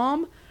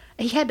mom...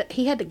 He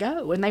had to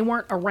go, and they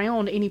weren't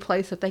around any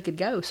place that they could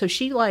go. So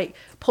she like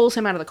pulls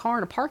him out of the car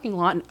in a parking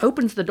lot and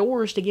opens the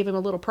doors to give him a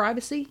little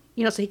privacy,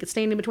 so he could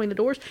stand in between the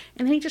doors.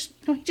 And then he just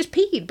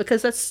peed,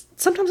 because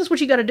sometimes that's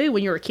what you got to do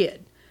when you're a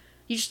kid.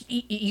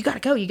 You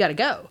got to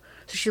go.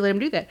 So she let him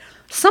do that.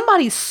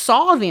 Somebody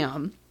saw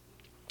them,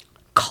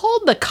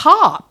 called the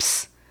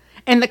cops,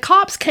 and the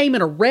cops came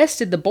and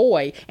arrested the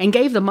boy and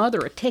gave the mother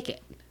a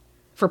ticket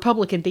for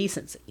public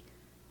indecency.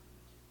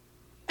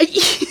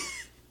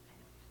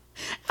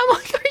 I'm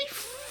like, are you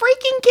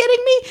freaking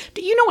kidding me?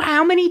 Do you know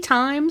how many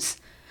times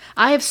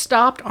I have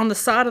stopped on the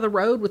side of the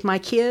road with my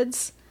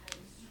kids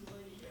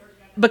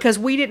because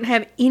we didn't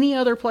have any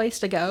other place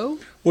to go?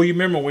 Well, you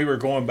remember when we were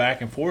going back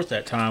and forth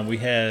that time, we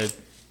had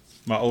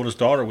my oldest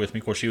daughter with me.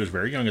 Of course, she was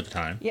very young at the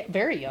time. Yeah,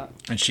 very young.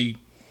 And she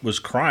was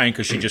crying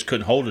because she just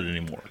couldn't hold it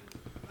anymore.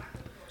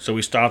 So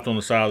we stopped on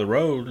the side of the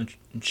road,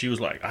 and she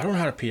was like, I don't know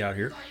how to pee out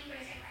here.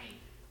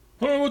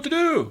 I don't know what to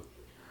do.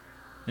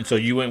 And so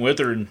you went with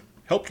her and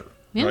helped her.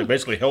 Yeah. Like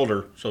basically held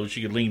her so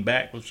she could lean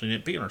back so she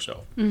didn't pee on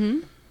herself.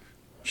 Mm-hmm.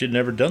 She'd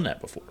never done that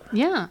before.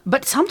 Yeah,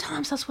 but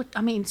sometimes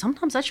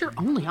sometimes that's your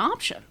only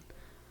option.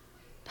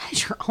 That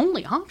is your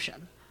only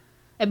option.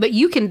 But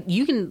you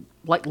can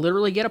like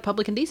literally get a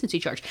public indecency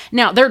charge.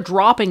 Now they're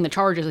dropping the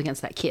charges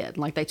against that kid.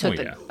 Like they took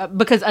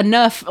because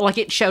enough, like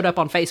it showed up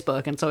on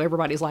Facebook, and so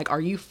everybody's like, "Are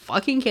you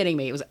fucking kidding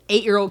me?" It was an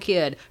 8-year-old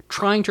kid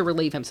trying to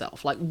relieve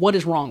himself. Like, what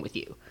is wrong with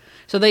you?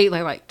 So they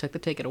like took the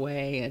ticket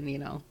away, and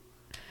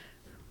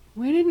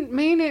we didn't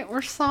mean it.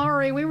 We're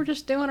sorry. We were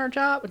just doing our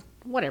job.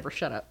 Whatever.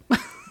 Shut up.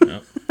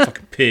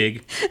 Fucking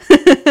pig.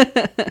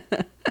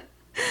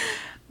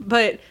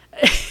 But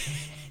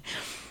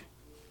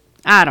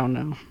I don't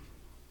know.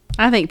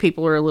 I think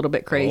people are a little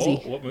bit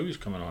crazy. Oh, what movie's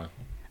coming on?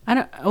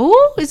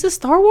 Is this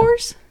Star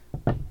Wars?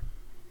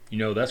 You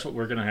know, that's what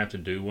we're going to have to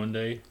do one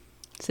day.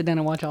 Sit down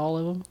and watch all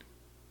of them?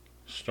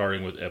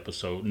 Starting with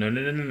episode...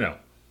 No.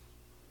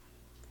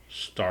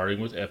 Starting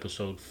with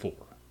episode 4.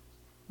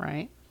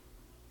 Right.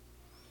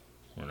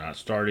 We're not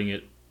starting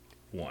at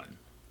 1.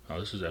 Oh,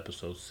 this is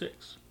episode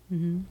 6.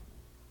 Mm-hmm.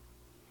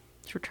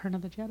 It's Return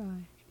of the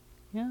Jedi.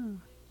 Yeah.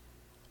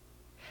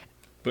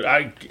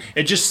 But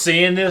just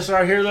seeing this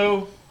right here,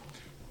 though,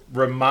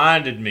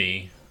 reminded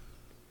me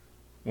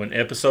when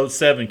episode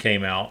 7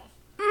 came out.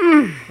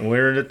 When we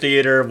were in the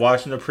theater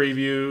watching the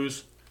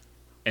previews,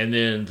 and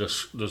then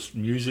the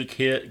music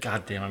hit.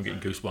 God damn, I'm getting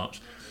goosebumps.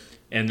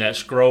 And that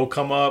scroll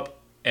come up,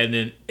 and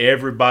then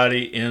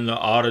everybody in the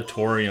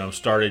auditorium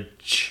started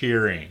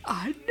cheering.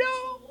 I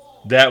know.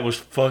 That was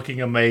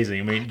fucking amazing.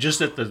 I mean, just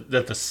that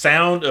the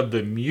sound of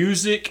the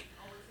music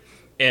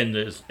and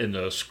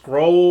the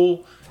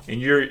scroll,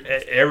 and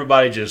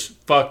everybody just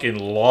fucking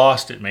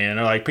lost it, man.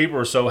 Like, people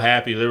were so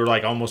happy. They were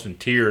like almost in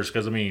tears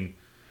because, I mean,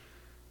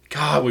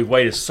 God, we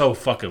waited so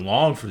fucking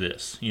long for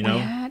this, you know?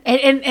 Yeah.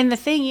 And the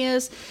thing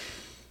is,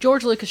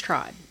 George Lucas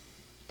tried.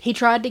 He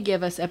tried to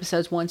give us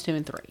episodes 1, 2,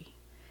 and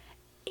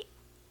 3.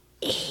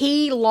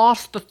 He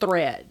lost the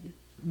thread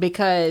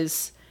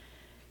because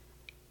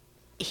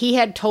he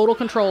had total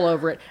control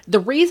over it. The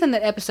reason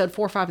that episode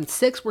 4, 5, and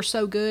 6 were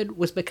so good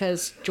was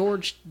because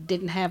George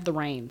didn't have the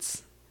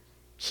reins.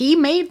 He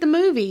made the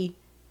movie,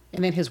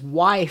 and then his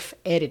wife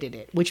edited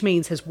it, which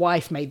means his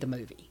wife made the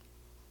movie.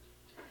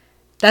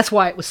 That's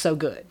why it was so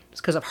good. It's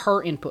because of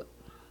her input.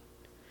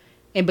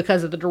 And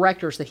because of the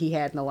directors that he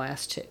had in the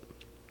last 2.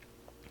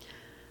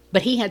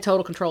 But he had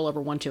total control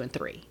over 1, 2, and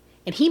 3.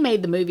 And he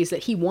made the movies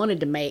that he wanted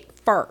to make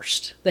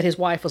first. That his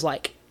wife was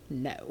like,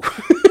 no.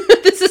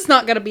 This is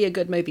not going to be a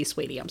good movie,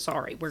 sweetie. I'm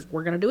sorry. We're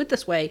going to do it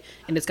this way,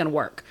 and it's going to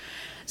work.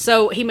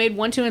 So he made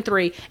 1, 2, and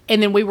 3.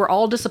 And then we were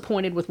all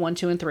disappointed with 1,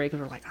 2, and 3. Because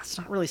we're like, that's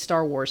not really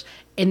Star Wars.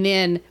 And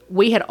then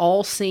we had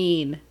all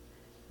seen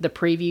the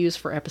previews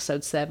for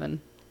episode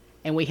 7.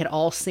 And we had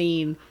all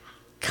seen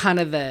kind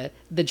of the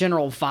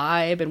general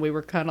vibe, and we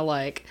were kind of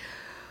like,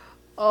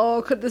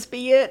 oh, could this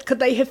be it? Could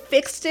they have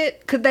fixed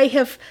it? Could they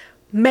have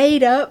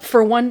made up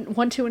for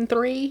 1, 2, and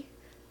 3?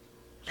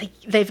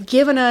 They've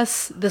given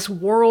us this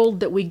world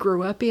that we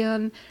grew up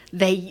in.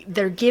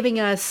 They're giving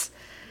us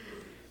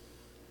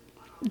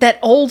that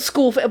old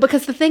school,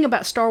 because the thing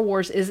about Star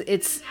Wars is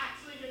it's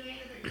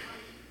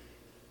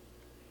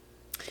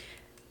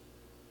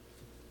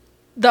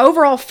the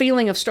overall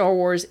feeling of Star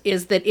Wars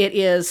is that it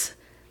is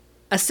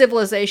a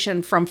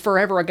civilization from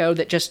forever ago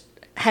that just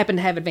happened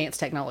to have advanced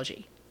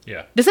technology.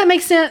 Yeah. Does that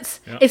make sense?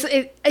 Yeah.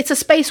 It's a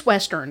space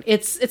western.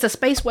 It's a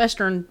space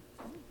western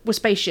with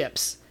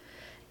spaceships.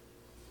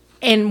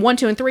 And 1,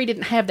 2, and 3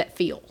 didn't have that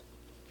feel.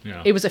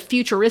 Yeah. It was a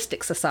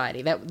futuristic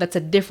society. That's a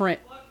different.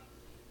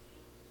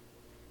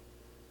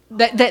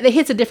 That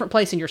hits a different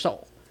place in your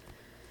soul.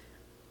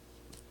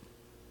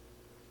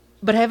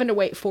 But having to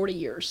wait 40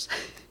 years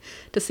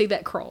to see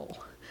that crawl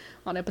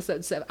on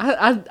episode 7,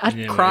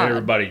 I cried.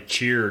 Everybody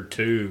cheered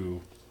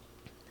too.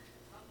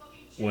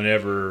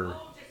 Whenever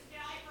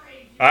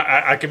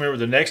I can remember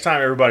the next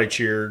time everybody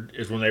cheered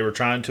is when they were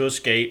trying to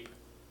escape,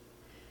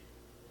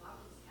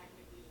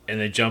 and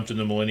they jumped in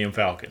the Millennium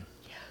Falcon.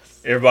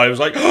 Yes. Everybody was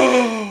like,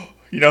 "Oh,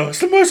 it's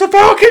the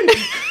Falcon!"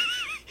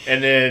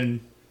 And then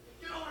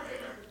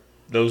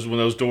when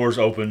those doors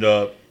opened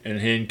up, and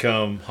in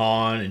come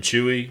Han and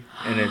Chewie,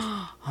 and it's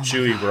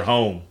Chewie, we're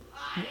home.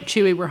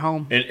 Chewie, we're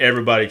home. And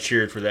everybody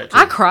cheered for that too.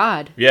 I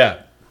cried.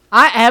 Yeah.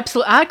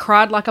 I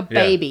cried like a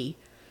baby.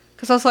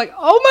 Because I was like,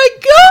 oh my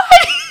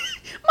God!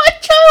 My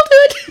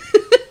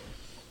childhood!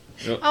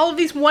 Yep. All of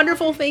these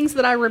wonderful things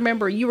that I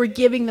remember, you were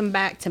giving them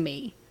back to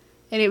me.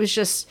 And it was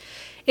just,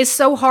 it's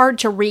so hard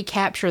to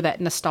recapture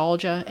that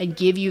nostalgia and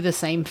give you the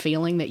same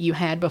feeling that you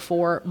had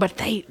before. But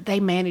they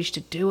managed to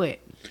do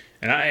it.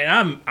 And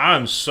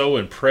I'm so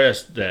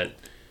impressed that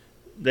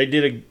they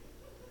did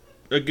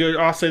a good.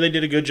 I'll say they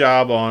did a good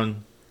job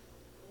on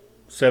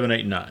 7, 8,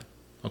 and 9.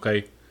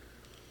 Okay,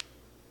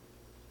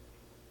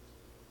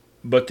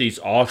 but these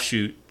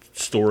offshoot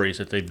stories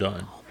that they've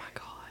done. Oh my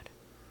God.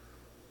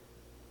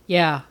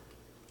 Yeah.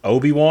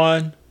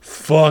 Obi-Wan,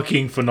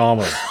 fucking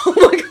phenomenal.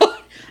 Oh my God,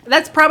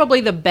 that's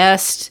probably the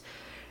best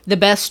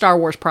Star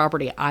Wars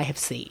property I have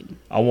seen.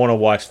 I want to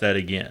watch that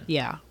again.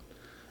 Yeah.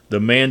 The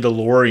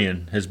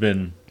Mandalorian has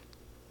been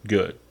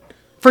good.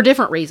 For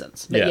different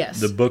reasons, but yes.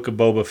 The Book of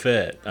Boba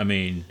Fett. I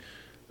mean,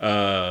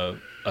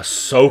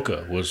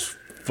 Ahsoka was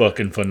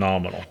fucking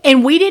phenomenal.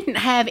 And we didn't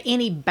have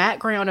any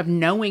background of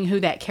knowing who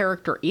that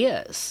character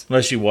is.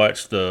 Unless you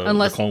watched the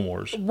Clone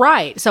Wars.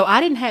 Right. So I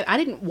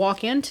didn't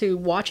walk into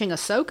watching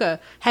Ahsoka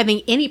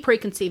having any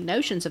preconceived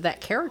notions of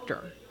that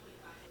character.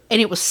 And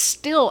it was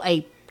still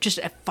just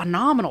a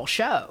phenomenal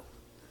show.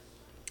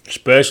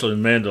 Especially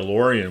in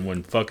Mandalorian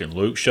when fucking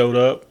Luke showed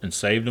up and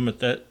saved him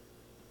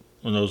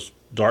when those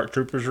Dark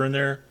Troopers are in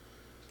there.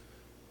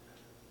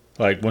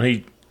 Like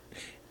when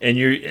and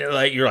you're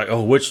like,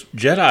 oh, which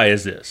Jedi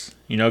is this?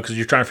 You know, because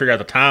you're trying to figure out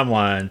the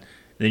timeline. And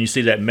then you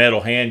see that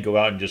metal hand go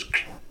out and just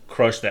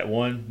crush that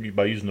one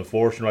by using the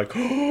Force. And you're like,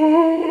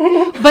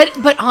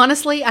 but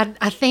honestly,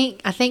 I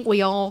think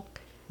we all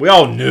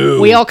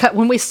knew.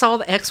 When we saw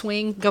the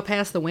X-wing go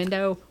past the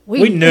window,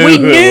 we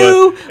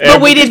knew,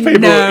 but we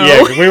didn't know.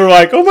 Yeah, we were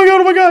like, oh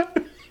my god.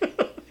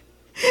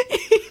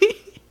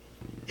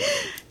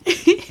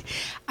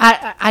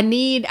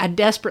 I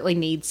desperately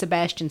need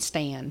Sebastian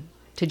Stan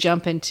to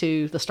jump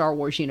into the Star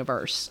Wars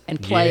universe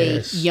and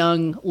play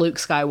young Luke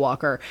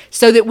Skywalker,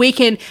 so that we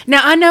can.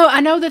 Now I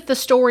know that the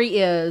story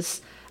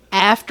is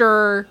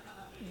after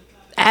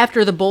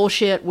the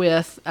bullshit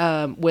with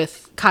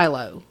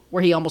Kylo,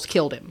 where he almost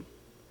killed him,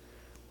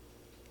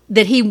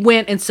 that he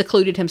went and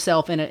secluded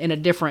himself in a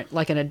different,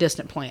 like in a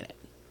distant planet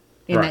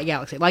in that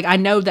galaxy. Like, I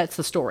know that's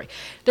the story.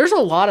 There's a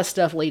lot of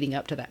stuff leading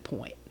up to that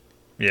point.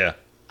 Yeah.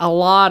 A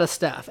lot of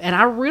stuff. And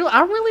I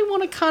really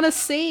want to kind of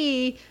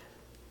see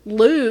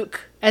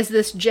Luke as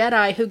this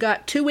Jedi who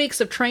got 2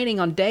 weeks of training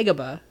on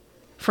Dagobah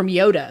from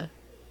Yoda,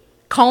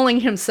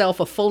 calling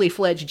himself a fully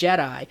fledged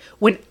Jedi,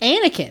 when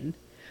Anakin,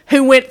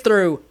 who went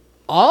through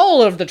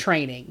all of the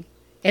training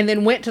and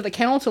then went to the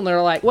council and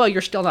they're like, well,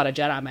 you're still not a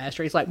Jedi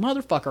Master. He's like,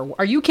 motherfucker,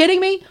 are you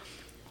kidding me?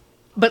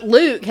 But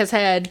Luke has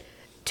had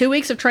 2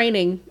 weeks of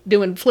training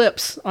doing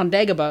flips on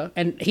Dagobah,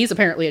 and he's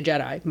apparently a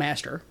Jedi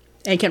Master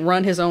and can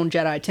run his own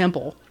Jedi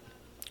temple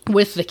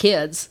with the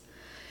kids.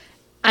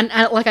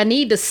 I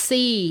need to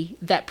see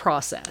that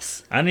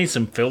process. I need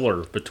some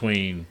filler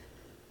between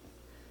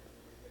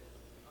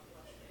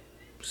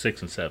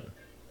 6 and 7.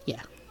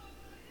 Yeah.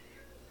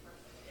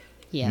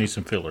 I need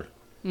some filler.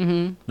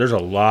 Mm-hmm. There's a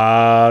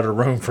lot of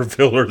room for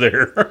filler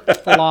there.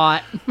 A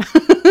lot.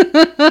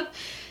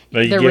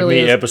 But you give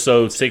me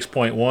episode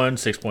 6.1,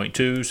 6.2,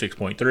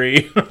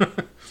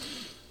 6.3.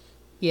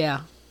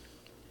 Yeah.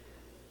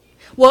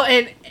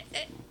 Well,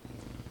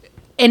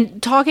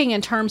 and talking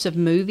in terms of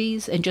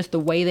movies and just the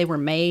way they were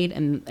made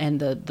and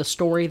the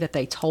story that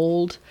they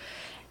told,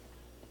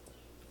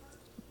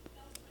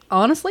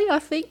 honestly, I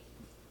think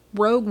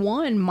Rogue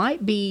One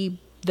might be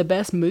the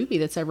best movie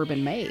that's ever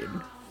been made.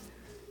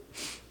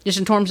 Just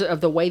in terms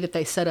of the way that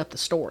they set up the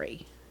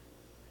story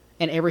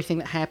and everything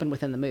that happened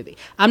within the movie.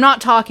 I'm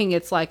not talking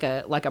it's like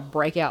a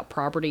breakout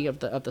property of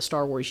the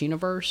Star Wars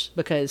universe,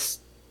 because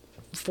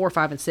 4,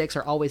 5, and 6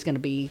 are always going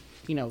to be,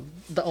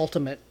 the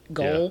ultimate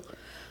goal. Yeah.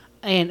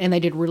 And they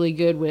did really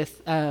good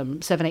with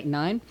 7, 8, and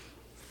 9.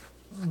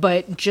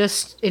 But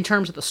just in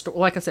terms of the story,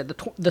 like I said,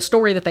 the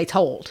story that they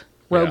told,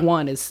 Rogue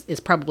One is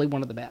probably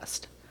one of the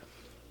best.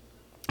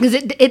 Because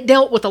it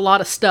dealt with a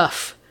lot of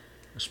stuff.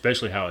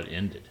 Especially how it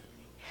ended.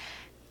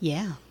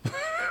 Yeah.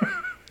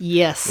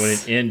 Yes. When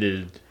it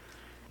ended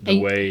the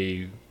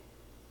way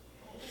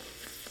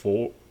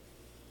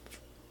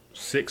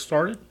 6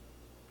 started?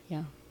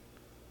 Yeah.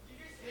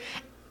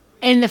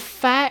 And the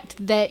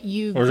fact that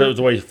you... Or is that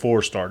the way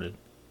 4 started?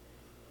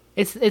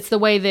 It's the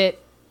way that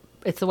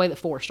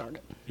 4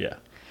 started. Yeah.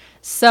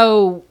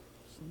 So,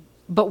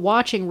 but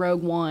watching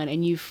Rogue One,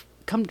 and you've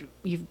come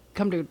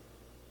to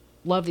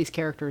love these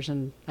characters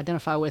and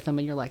identify with them,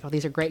 and you're like, oh,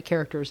 these are great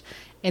characters,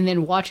 and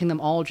then watching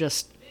them all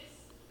just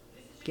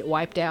get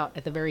wiped out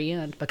at the very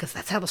end, because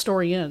that's how the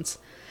story ends,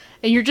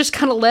 and you're just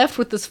kind of left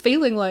with this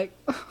feeling like,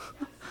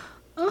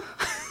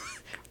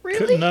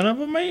 really? Could none of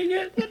them make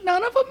it? Could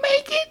none of them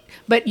make it?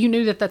 But you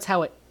knew that's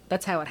how it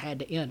had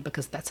to end,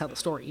 because that's how the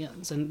story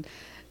ends. And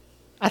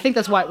I think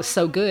that's why it was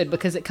so good,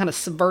 because it kind of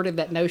subverted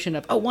that notion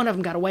of, oh, one of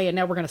them got away and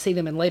now we're going to see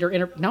them in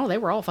later no, they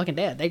were all fucking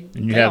dead. They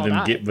have them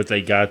died. But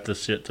they got the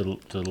shit to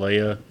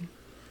Leia,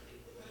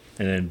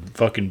 and then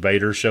fucking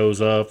Vader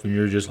shows up, and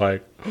you're just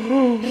like,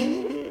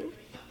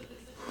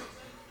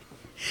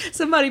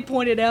 Somebody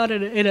pointed out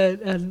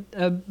in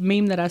a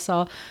meme that I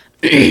saw,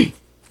 the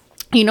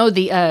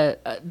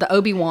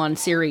Obi-Wan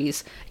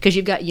series, because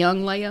you've got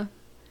young Leia,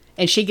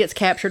 and she gets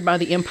captured by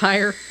the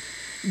Empire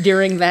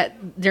during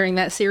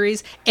that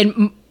series,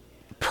 and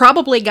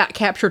probably got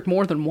captured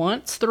more than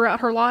once throughout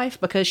her life,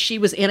 because she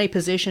was in a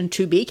position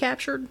to be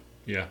captured.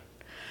 Yeah.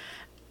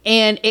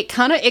 And it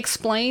kind of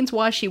explains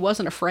why she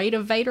wasn't afraid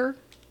of Vader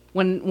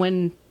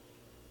when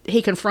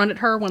he confronted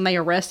her when they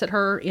arrested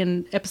her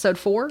in episode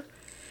 4.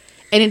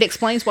 And it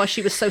explains why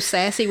she was so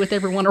sassy with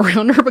everyone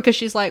around her, because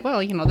she's like, well,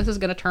 this is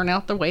going to turn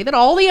out the way that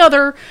all the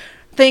other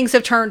things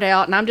have turned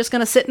out, and I'm just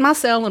going to sit in my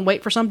cell and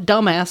wait for some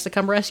dumbass to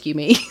come rescue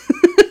me.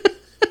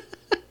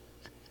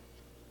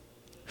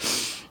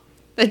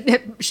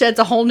 It sheds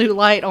a whole new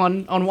light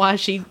on why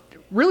she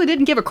really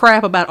didn't give a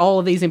crap about all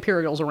of these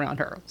Imperials around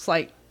her. It's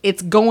like,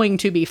 it's going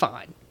to be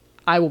fine.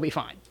 I will be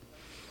fine.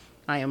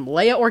 I am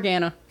Leia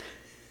Organa.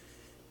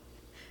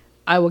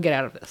 I will get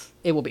out of this.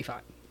 It will be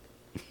fine.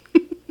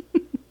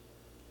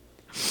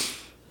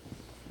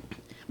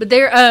 But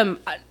there,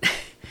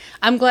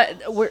 I'm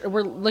glad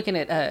we're looking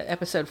at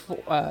episode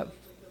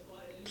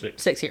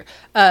 6 here.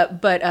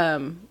 But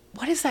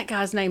what is that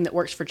guy's name that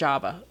works for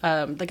Jabba?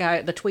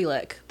 The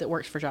Twi'lek that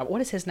works for Jabba. What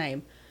is his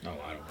name? Oh,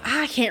 I don't know.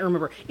 I can't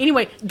remember.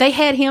 Anyway, they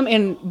had him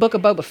in Book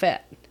of Boba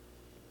Fett.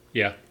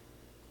 Yeah.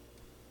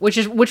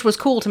 which was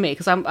cool to me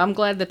because I'm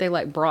glad that they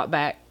like brought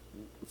back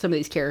some of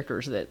these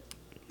characters that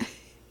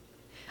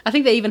I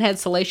think they even had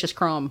Salacious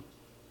Crumb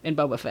in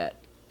Boba Fett,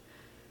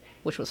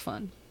 which was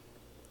fun.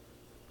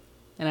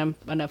 And I'm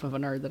enough of a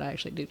nerd that I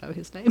actually do know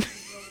his name.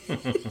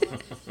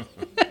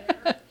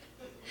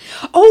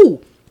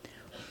 Oh,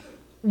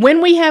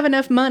 when we have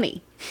enough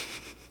money,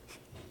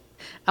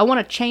 I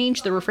want to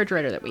change the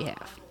refrigerator that we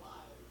have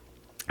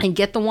and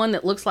get the one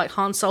that looks like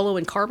Han Solo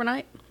in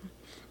carbonite.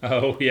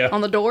 Oh, yeah.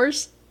 On the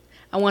doors.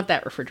 I want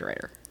that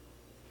refrigerator.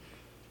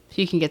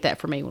 So you can get that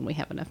for me when we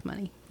have enough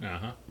money.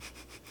 Uh-huh.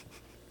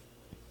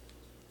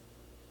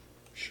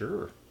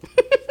 Sure.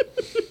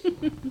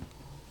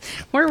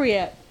 Where are we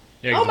at?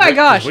 Yeah, oh my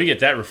gosh. If we get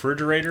that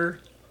refrigerator,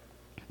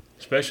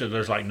 especially if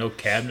there's like no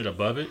cabinet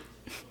above it,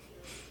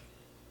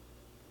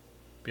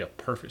 be a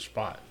perfect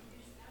spot.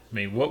 I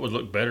mean, what would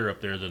look better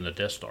up there than the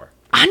Death Star?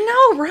 I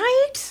know,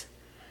 right?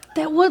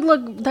 That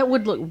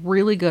would look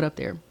really good up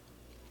there.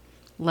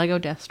 Lego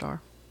Death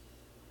Star.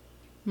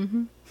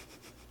 Mm-hmm.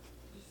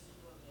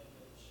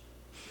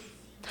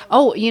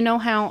 Oh, you know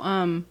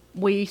how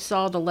we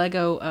saw the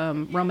Lego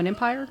Roman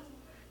Empire?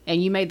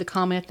 And you made the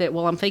comment that,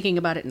 well, I'm thinking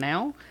about it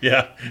now.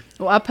 Yeah.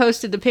 Well, I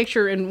posted the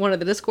picture in one of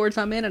the Discords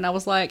I'm in, and I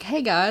was like,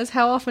 hey, guys,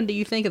 how often do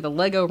you think of the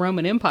Lego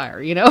Roman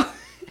Empire, you know?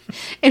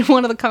 And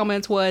one of the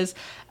comments was,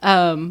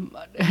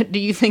 do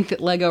you think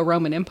that Lego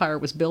Roman Empire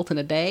was built in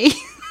a day?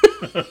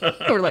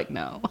 We're like,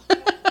 no.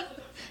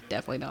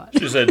 Definitely not.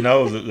 She said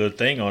no. The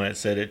thing on it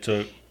said it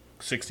took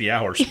 60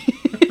 hours.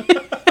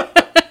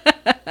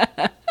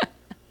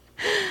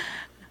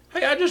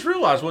 Hey, I just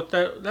realized what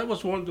that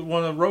was one of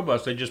the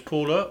robots they just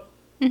pulled up.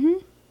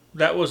 Mm-hmm.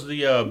 That was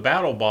the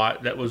battle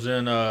bot that was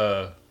in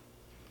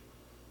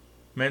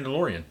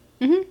Mandalorian.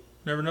 Mm-hmm.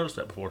 Never noticed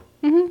that before.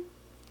 Mm-hmm.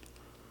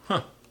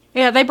 Huh.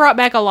 Yeah, they brought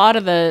back a lot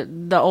of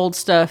the old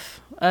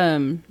stuff,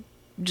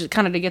 just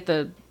kind of to get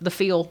the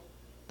feel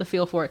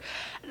for it.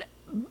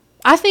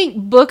 I think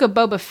Book of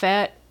Boba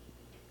Fett.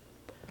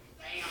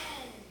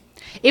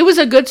 It was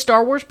a good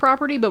Star Wars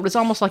property, but it was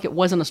almost like it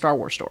wasn't a Star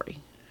Wars story.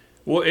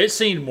 Well, it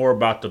seemed more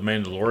about the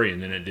Mandalorian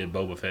than it did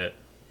Boba Fett.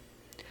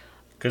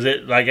 Because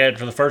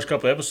after the first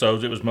couple of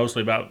episodes, it was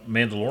mostly about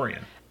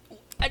Mandalorian.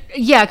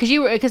 Yeah,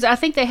 because I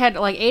think they had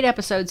like 8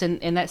 episodes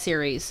in that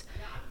series,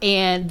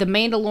 and the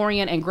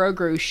Mandalorian and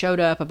Grogu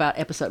showed up about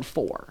episode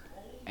 4,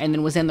 and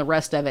then was in the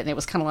rest of it, and it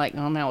was kind of like,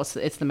 oh no, it's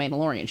the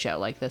Mandalorian show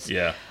like this.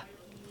 Yeah,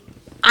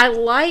 I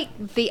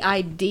like the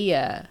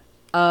idea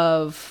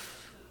of.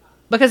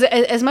 Because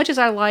as much as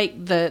I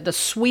like the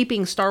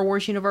sweeping Star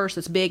Wars universe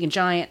that's big and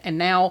giant, and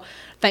now,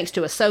 thanks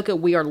to Ahsoka,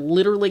 we are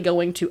literally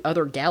going to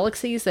other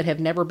galaxies that have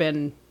never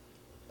been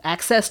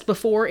accessed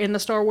before in the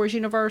Star Wars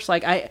universe.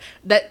 Like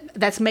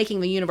that's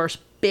making the universe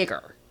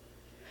bigger.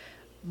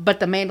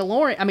 But the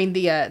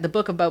Mandalorian, the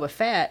Book of Boba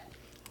Fett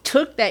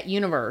took that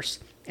universe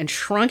and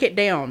shrunk it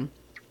down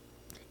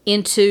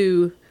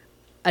into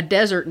a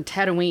desert in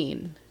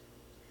Tatooine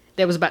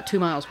that was about 2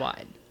 miles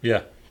wide.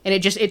 Yeah. And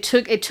it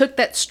took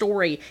that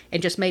story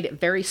and just made it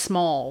very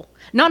small.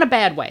 Not in a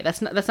bad way.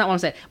 That's not what I'm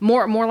saying.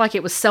 More like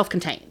it was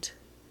self-contained.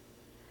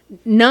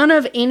 None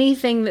of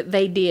anything that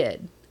they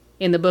did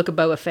in the Book of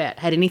Boba Fett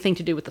had anything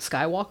to do with the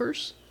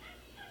Skywalkers.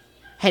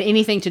 Had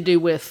anything to do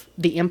with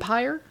the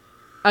Empire,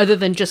 other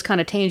than just kind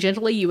of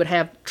tangentially you would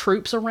have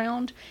troops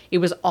around. It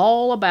was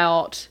all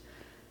about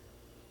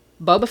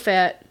Boba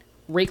Fett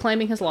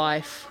reclaiming his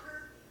life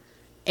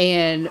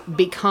and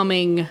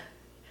becoming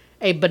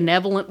a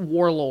benevolent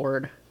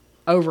warlord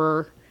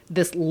over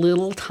this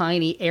little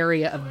tiny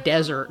area of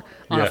desert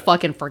on a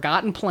fucking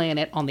forgotten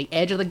planet on the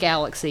edge of the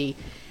galaxy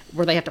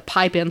where they have to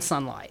pipe in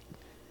sunlight.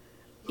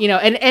 You know,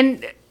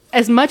 and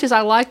as much as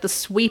I like the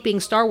sweeping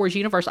Star Wars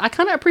universe, I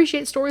kind of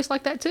appreciate stories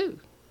like that too.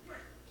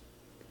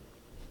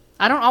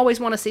 I don't always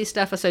want to see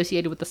stuff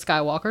associated with the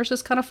Skywalkers.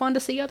 It's kind of fun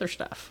to see other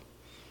stuff.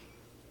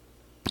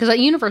 Because that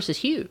universe is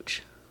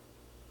huge.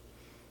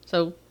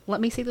 So let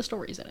me see the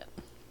stories in it.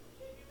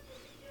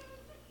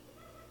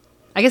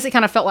 I guess it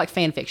kind of felt like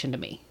fan fiction to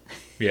me.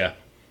 Yeah.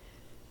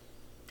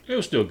 It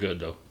was still good,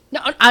 though. No,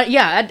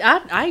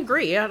 I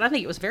agree. I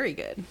think it was very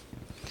good.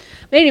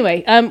 But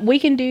anyway, we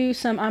can do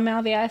some I'm Out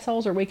of the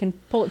Assholes, or we can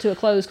pull it to a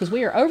close, because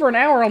we are over an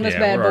hour on this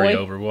bad boy. Yeah, we're already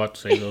over. We'll have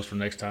to save those for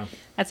next time.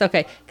 That's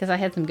okay, because I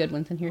had some good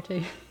ones in here,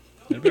 too.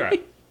 It'll be all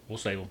right. We'll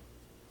save them.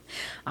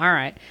 All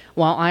right.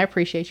 Well, I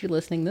appreciate you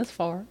listening this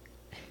far.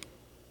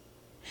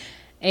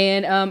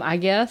 And I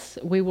guess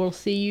we will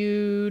see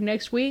you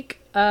next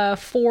week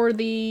for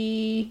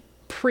the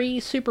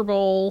pre-Super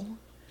Bowl.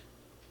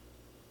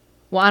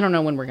 Well, I don't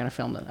know when we're going to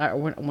film it,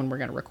 when we're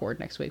going to record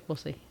next week. We'll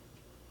see.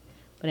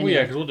 But anyway, well,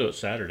 yeah, because we'll do it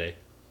Saturday.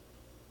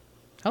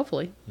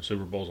 Hopefully. The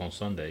Super Bowl's on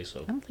Sunday,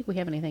 so. I don't think we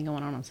have anything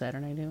going on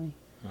Saturday, do we?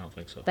 I don't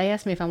think so. They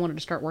asked me if I wanted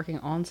to start working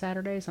on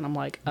Saturdays, and I'm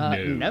like,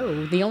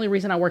 no. The only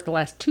reason I worked the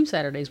last 2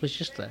 Saturdays was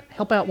just to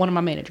help out one of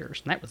my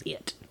managers, and that was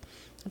it.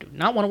 I do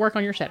not want to work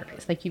on your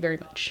Saturdays. Thank you very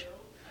much.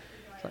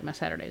 It's like my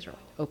Saturdays are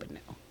open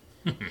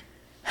now.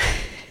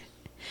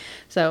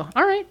 So,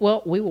 all right.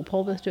 Well, we will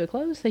pull this to a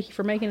close. Thank you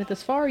for making it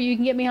this far. You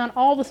can get me on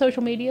all the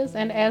social medias.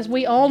 And as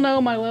we all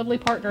know, my lovely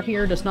partner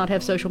here does not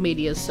have social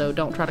medias, so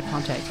don't try to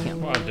contact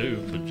him. Well, I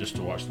do, but just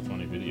to watch the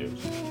funny videos.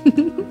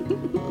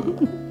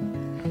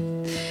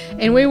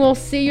 And we will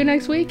see you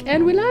next week,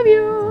 and we love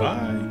you.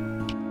 Bye.